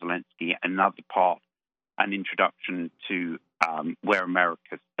introduction to Zelensky, another part an introduction to where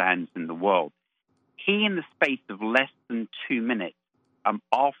America stands in the world, he, in the space of less than 2 minutes,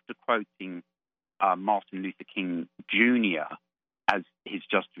 after quoting Martin Luther King Jr. as his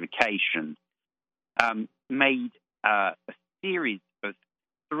justification, made a series of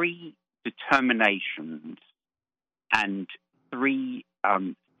 3 determinations and 3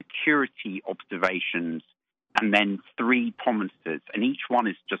 security observations and then 3 promises, and each one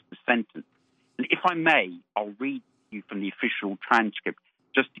is just a sentence. And if I may, I'll read you from the official transcript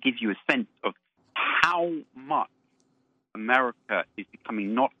just to give you a sense of how much America is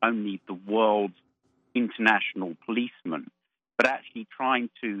becoming not only the world's international policeman, but actually trying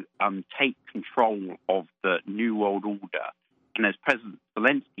to take control of the New World Order. And as President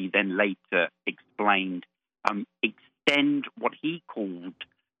Zelensky then later explained, extend what he called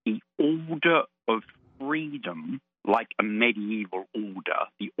the order of freedom, like a medieval order,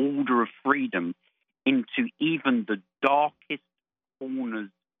 the order of freedom, into even the darkest corners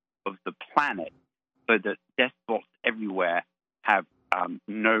of the planet, so that despots everywhere have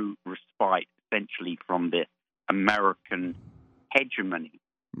no respite, essentially, from the American hegemony.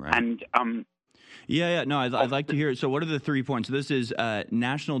 Right. And no, I'd like to hear it. So what are the 3 points? So this is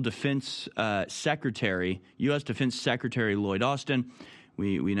National Defense Secretary, U.S. Defense Secretary Lloyd Austin.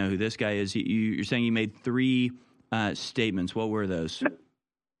 We know who this guy is. You're saying he made 3 statements. What were those?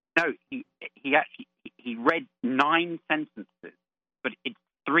 No, he read 9 sentences, but it's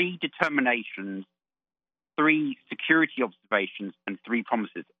 3 determinations, 3 security observations, and 3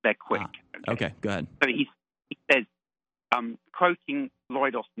 promises. They're quick. Okay, go ahead. So he says, quoting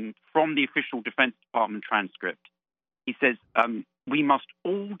Lloyd Austin from the official Defense Department transcript, he says, we must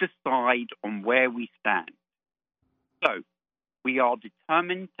all decide on where we stand. So, we are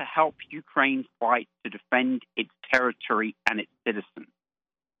determined to help Ukraine fight to defend its territory and its citizens.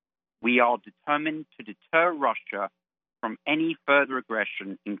 We are determined to deter Russia from any further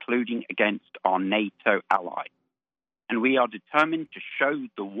aggression, including against our NATO allies. And we are determined to show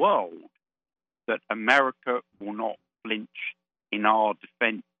the world that America will not flinch in our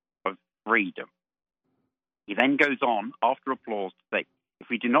defense of freedom. He then goes on, after applause, to say, if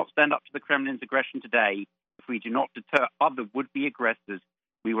we do not stand up to the Kremlin's aggression today, if we do not deter other would-be aggressors,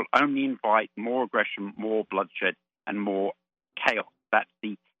 we will only invite more aggression, more bloodshed, and more chaos. That's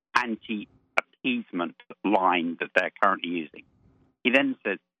the anti-appeasement line that they're currently using. He then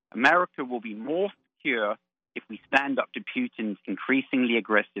says, America will be more secure if we stand up to Putin's increasingly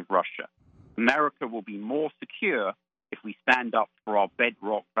aggressive Russia. America will be more secure if we stand up for our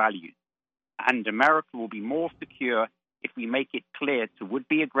bedrock values. And America will be more secure if we make it clear to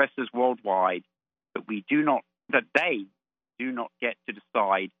would-be aggressors worldwide that they do not get to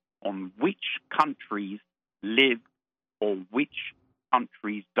decide on which countries live or which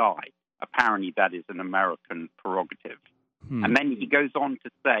countries die. Apparently that is an American prerogative. And then he goes on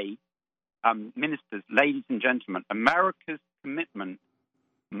to say, ministers, ladies and gentlemen, America's commitment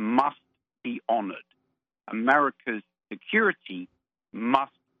must be honored. America's security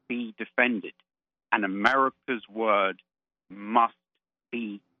must be defended. And America's word must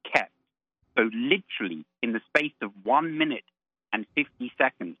be kept. So literally, in the space of 1 minute and 50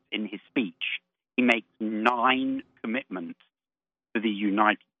 seconds in his speech, he makes 9 commitments to the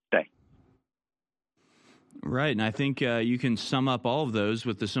United States. Right, and I think you can sum up all of those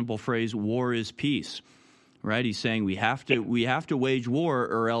with the simple phrase, war is peace. Right? He's saying we have to wage war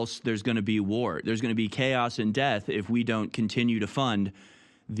or else there's going to be war. There's going to be chaos and death if we don't continue to fund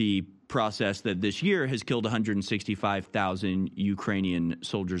the process that this year has killed 165,000 Ukrainian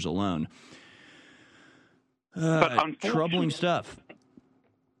soldiers alone. Troubling stuff.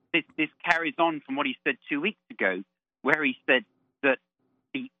 This carries on from what he said 2 weeks ago, where he said that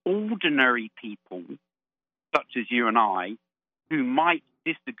the ordinary people, such as you and I, who might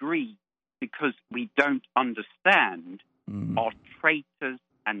disagree because we don't understand, are traitors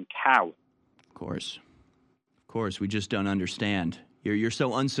and cowards. Of course, we just don't understand. You're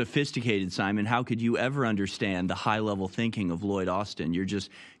so unsophisticated, Simon. How could you ever understand the high-level thinking of Lloyd Austin?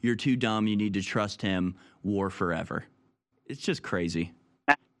 You're too dumb. You need to trust him. War forever. It's just crazy.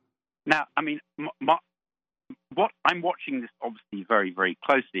 Now, I mean, what I'm watching this obviously very, very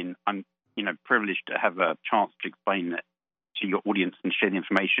closely, and I'm privileged to have a chance to explain it to your audience and share the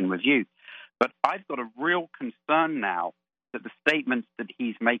information with you. But I've got a real concern now that the statements that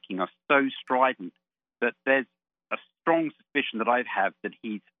he's making are so strident that there's a strong suspicion that I have that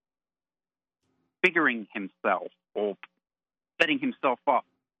he's figuring himself or setting himself up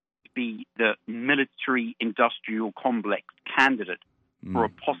to be the military-industrial complex candidate for a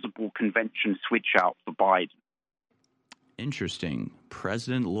possible convention switch-out for Biden. Interesting.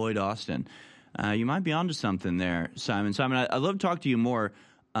 President Lloyd Austin. You might be onto something there, Simon. Simon, I'd love to talk to you more.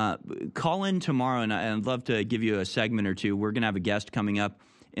 Call in tomorrow, and I'd love to give you a segment or two. We're going to have a guest coming up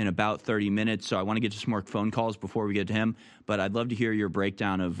in about 30 minutes, so I want to get to some more phone calls before we get to him. But I'd love to hear your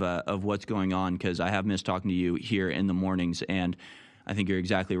breakdown of what's going on, because I have missed talking to you here in the mornings, and I think you're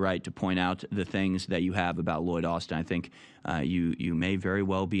exactly right to point out the things that you have about Lloyd Austin. I think you may very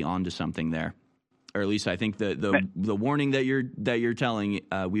well be onto something there. Or at least I think the warning that you're telling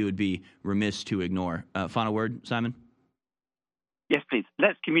we would be remiss to ignore. Final word, Simon? Yes, please.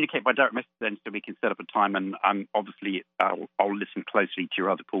 Let's communicate by direct message then, so we can set up a time. And obviously, I'll listen closely to your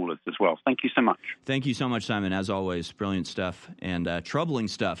other callers as well. Thank you so much. Thank you so much, Simon. As always, brilliant stuff and troubling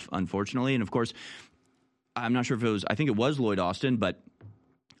stuff, unfortunately. And of course, I'm not sure if I think it was Lloyd Austin, but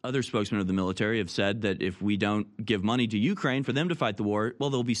other spokesmen of the military have said that if we don't give money to Ukraine for them to fight the war,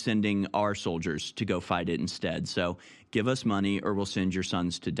 well, they'll be sending our soldiers to go fight it instead. So give us money or we'll send your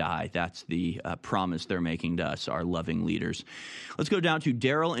sons to die. That's the promise they're making to us, our loving leaders. Let's go down to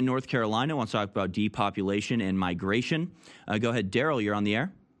Daryl in North Carolina. Wants to talk about depopulation and migration. Go ahead, Daryl, you're on the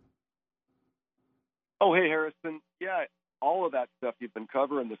air. Oh, hey, Harrison. Yeah, all of that stuff you've been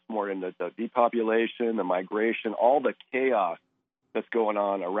covering this morning, the depopulation, the migration, all the chaos that's going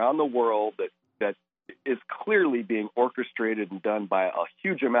on around the world that is clearly being orchestrated and done by a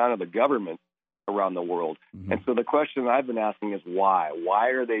huge amount of the government around the world. Mm-hmm. And so the question I've been asking is why?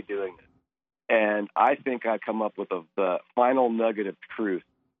 Why are they doing this? And I think I come up with the final nugget of truth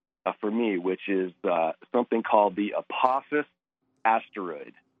for me, which is something called the Apophis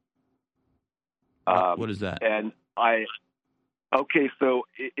asteroid. What is that? And so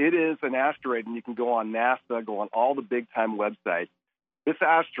it is an asteroid, and you can go on NASA, go on all the big-time websites. This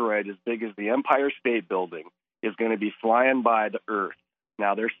asteroid, as big as the Empire State Building, is going to be flying by the Earth.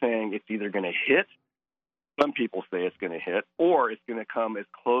 Now, they're saying it's either going to hit, some people say it's going to hit, or it's going to come as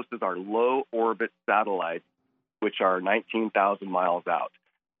close as our low-orbit satellites, which are 19,000 miles out.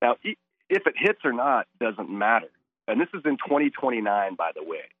 Now, if it hits or not doesn't matter. And this is in 2029, by the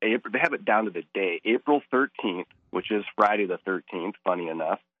way. They have it down to the day, April 13th, which is Friday the 13th, funny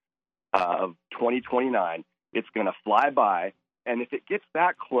enough, of 2029. It's going to fly by. And if it gets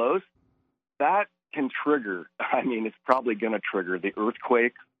that close, that can trigger, it's probably going to trigger the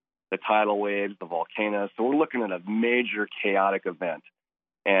earthquakes, the tidal waves, the volcanoes. So we're looking at a major chaotic event.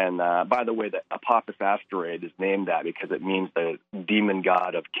 And by the way, the Apophis asteroid is named that because it means the demon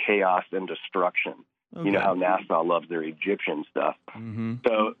god of chaos and destruction. Okay. You know how NASA loves their Egyptian stuff. Mm-hmm.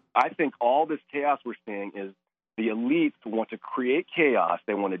 So I think all this chaos we're seeing is the elites want to create chaos.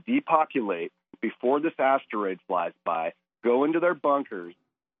 They want to depopulate before this asteroid flies by, go into their bunkers,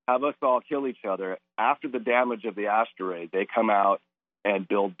 have us all kill each other. After the damage of the asteroid, they come out and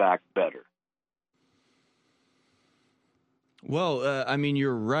build back better. Well,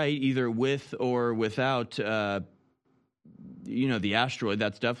 you're right, either with or without, the asteroid.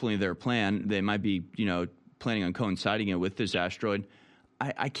 That's definitely their plan. They might be, planning on coinciding it with this asteroid.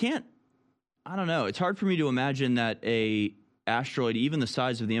 I don't know. It's hard for me to imagine that a asteroid, even the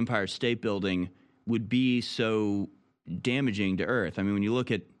size of the Empire State Building, would be so damaging to Earth. When you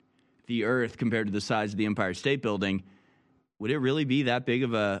look at the Earth compared to the size of the Empire State Building. Would it really be that big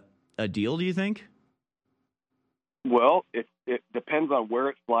of a deal, do you think? Well, it depends on where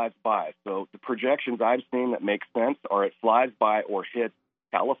it flies by. So the projections I've seen that make sense are it flies by or hits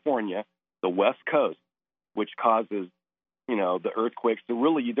California, the West Coast, which causes, the earthquakes. So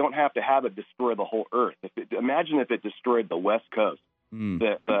really, you don't have to have it destroy the whole Earth. Imagine if it destroyed the West Coast,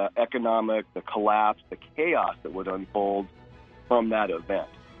 the economic, the collapse, the chaos that would unfold from that event.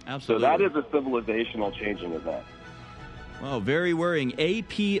 Absolutely. So that is a civilizational changing event. Well, very worrying.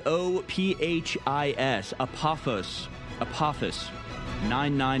 Apophis. Apophis.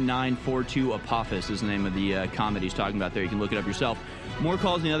 99942 Apophis is the name of the comet he's talking about there. You can look it up yourself. More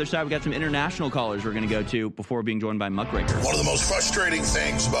calls on the other side. We've got some international callers we're going to go to before being joined by Muckraker. One of the most frustrating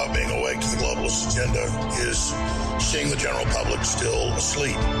things about being awake to the globalist agenda is seeing the general public still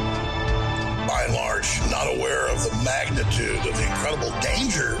asleep. By and large, not aware of the magnitude of the incredible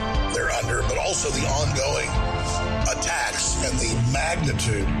danger they're under, but also the ongoing attacks and the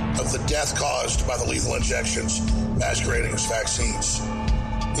magnitude of the death caused by the lethal injections masquerading as vaccines.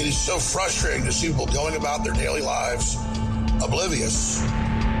 It is so frustrating to see people going about their daily lives oblivious,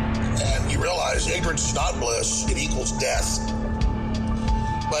 and you realize ignorance is not bliss, it equals death.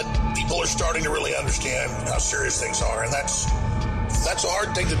 But people are starting to really understand how serious things are, and that's a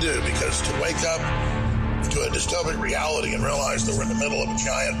hard thing to do, because to wake up to a dystopic reality and realize that we're in the middle of a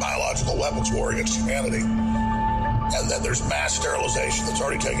giant biological weapons war against humanity, and that there's mass sterilization that's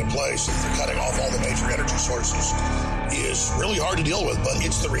already taken place, and they're cutting off all the major energy sources, is really hard to deal with, but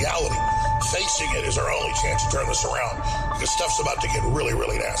it's the reality. Facing it is our only chance to turn this around, because stuff's about to get really,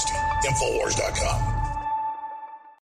 really nasty. Infowars.com.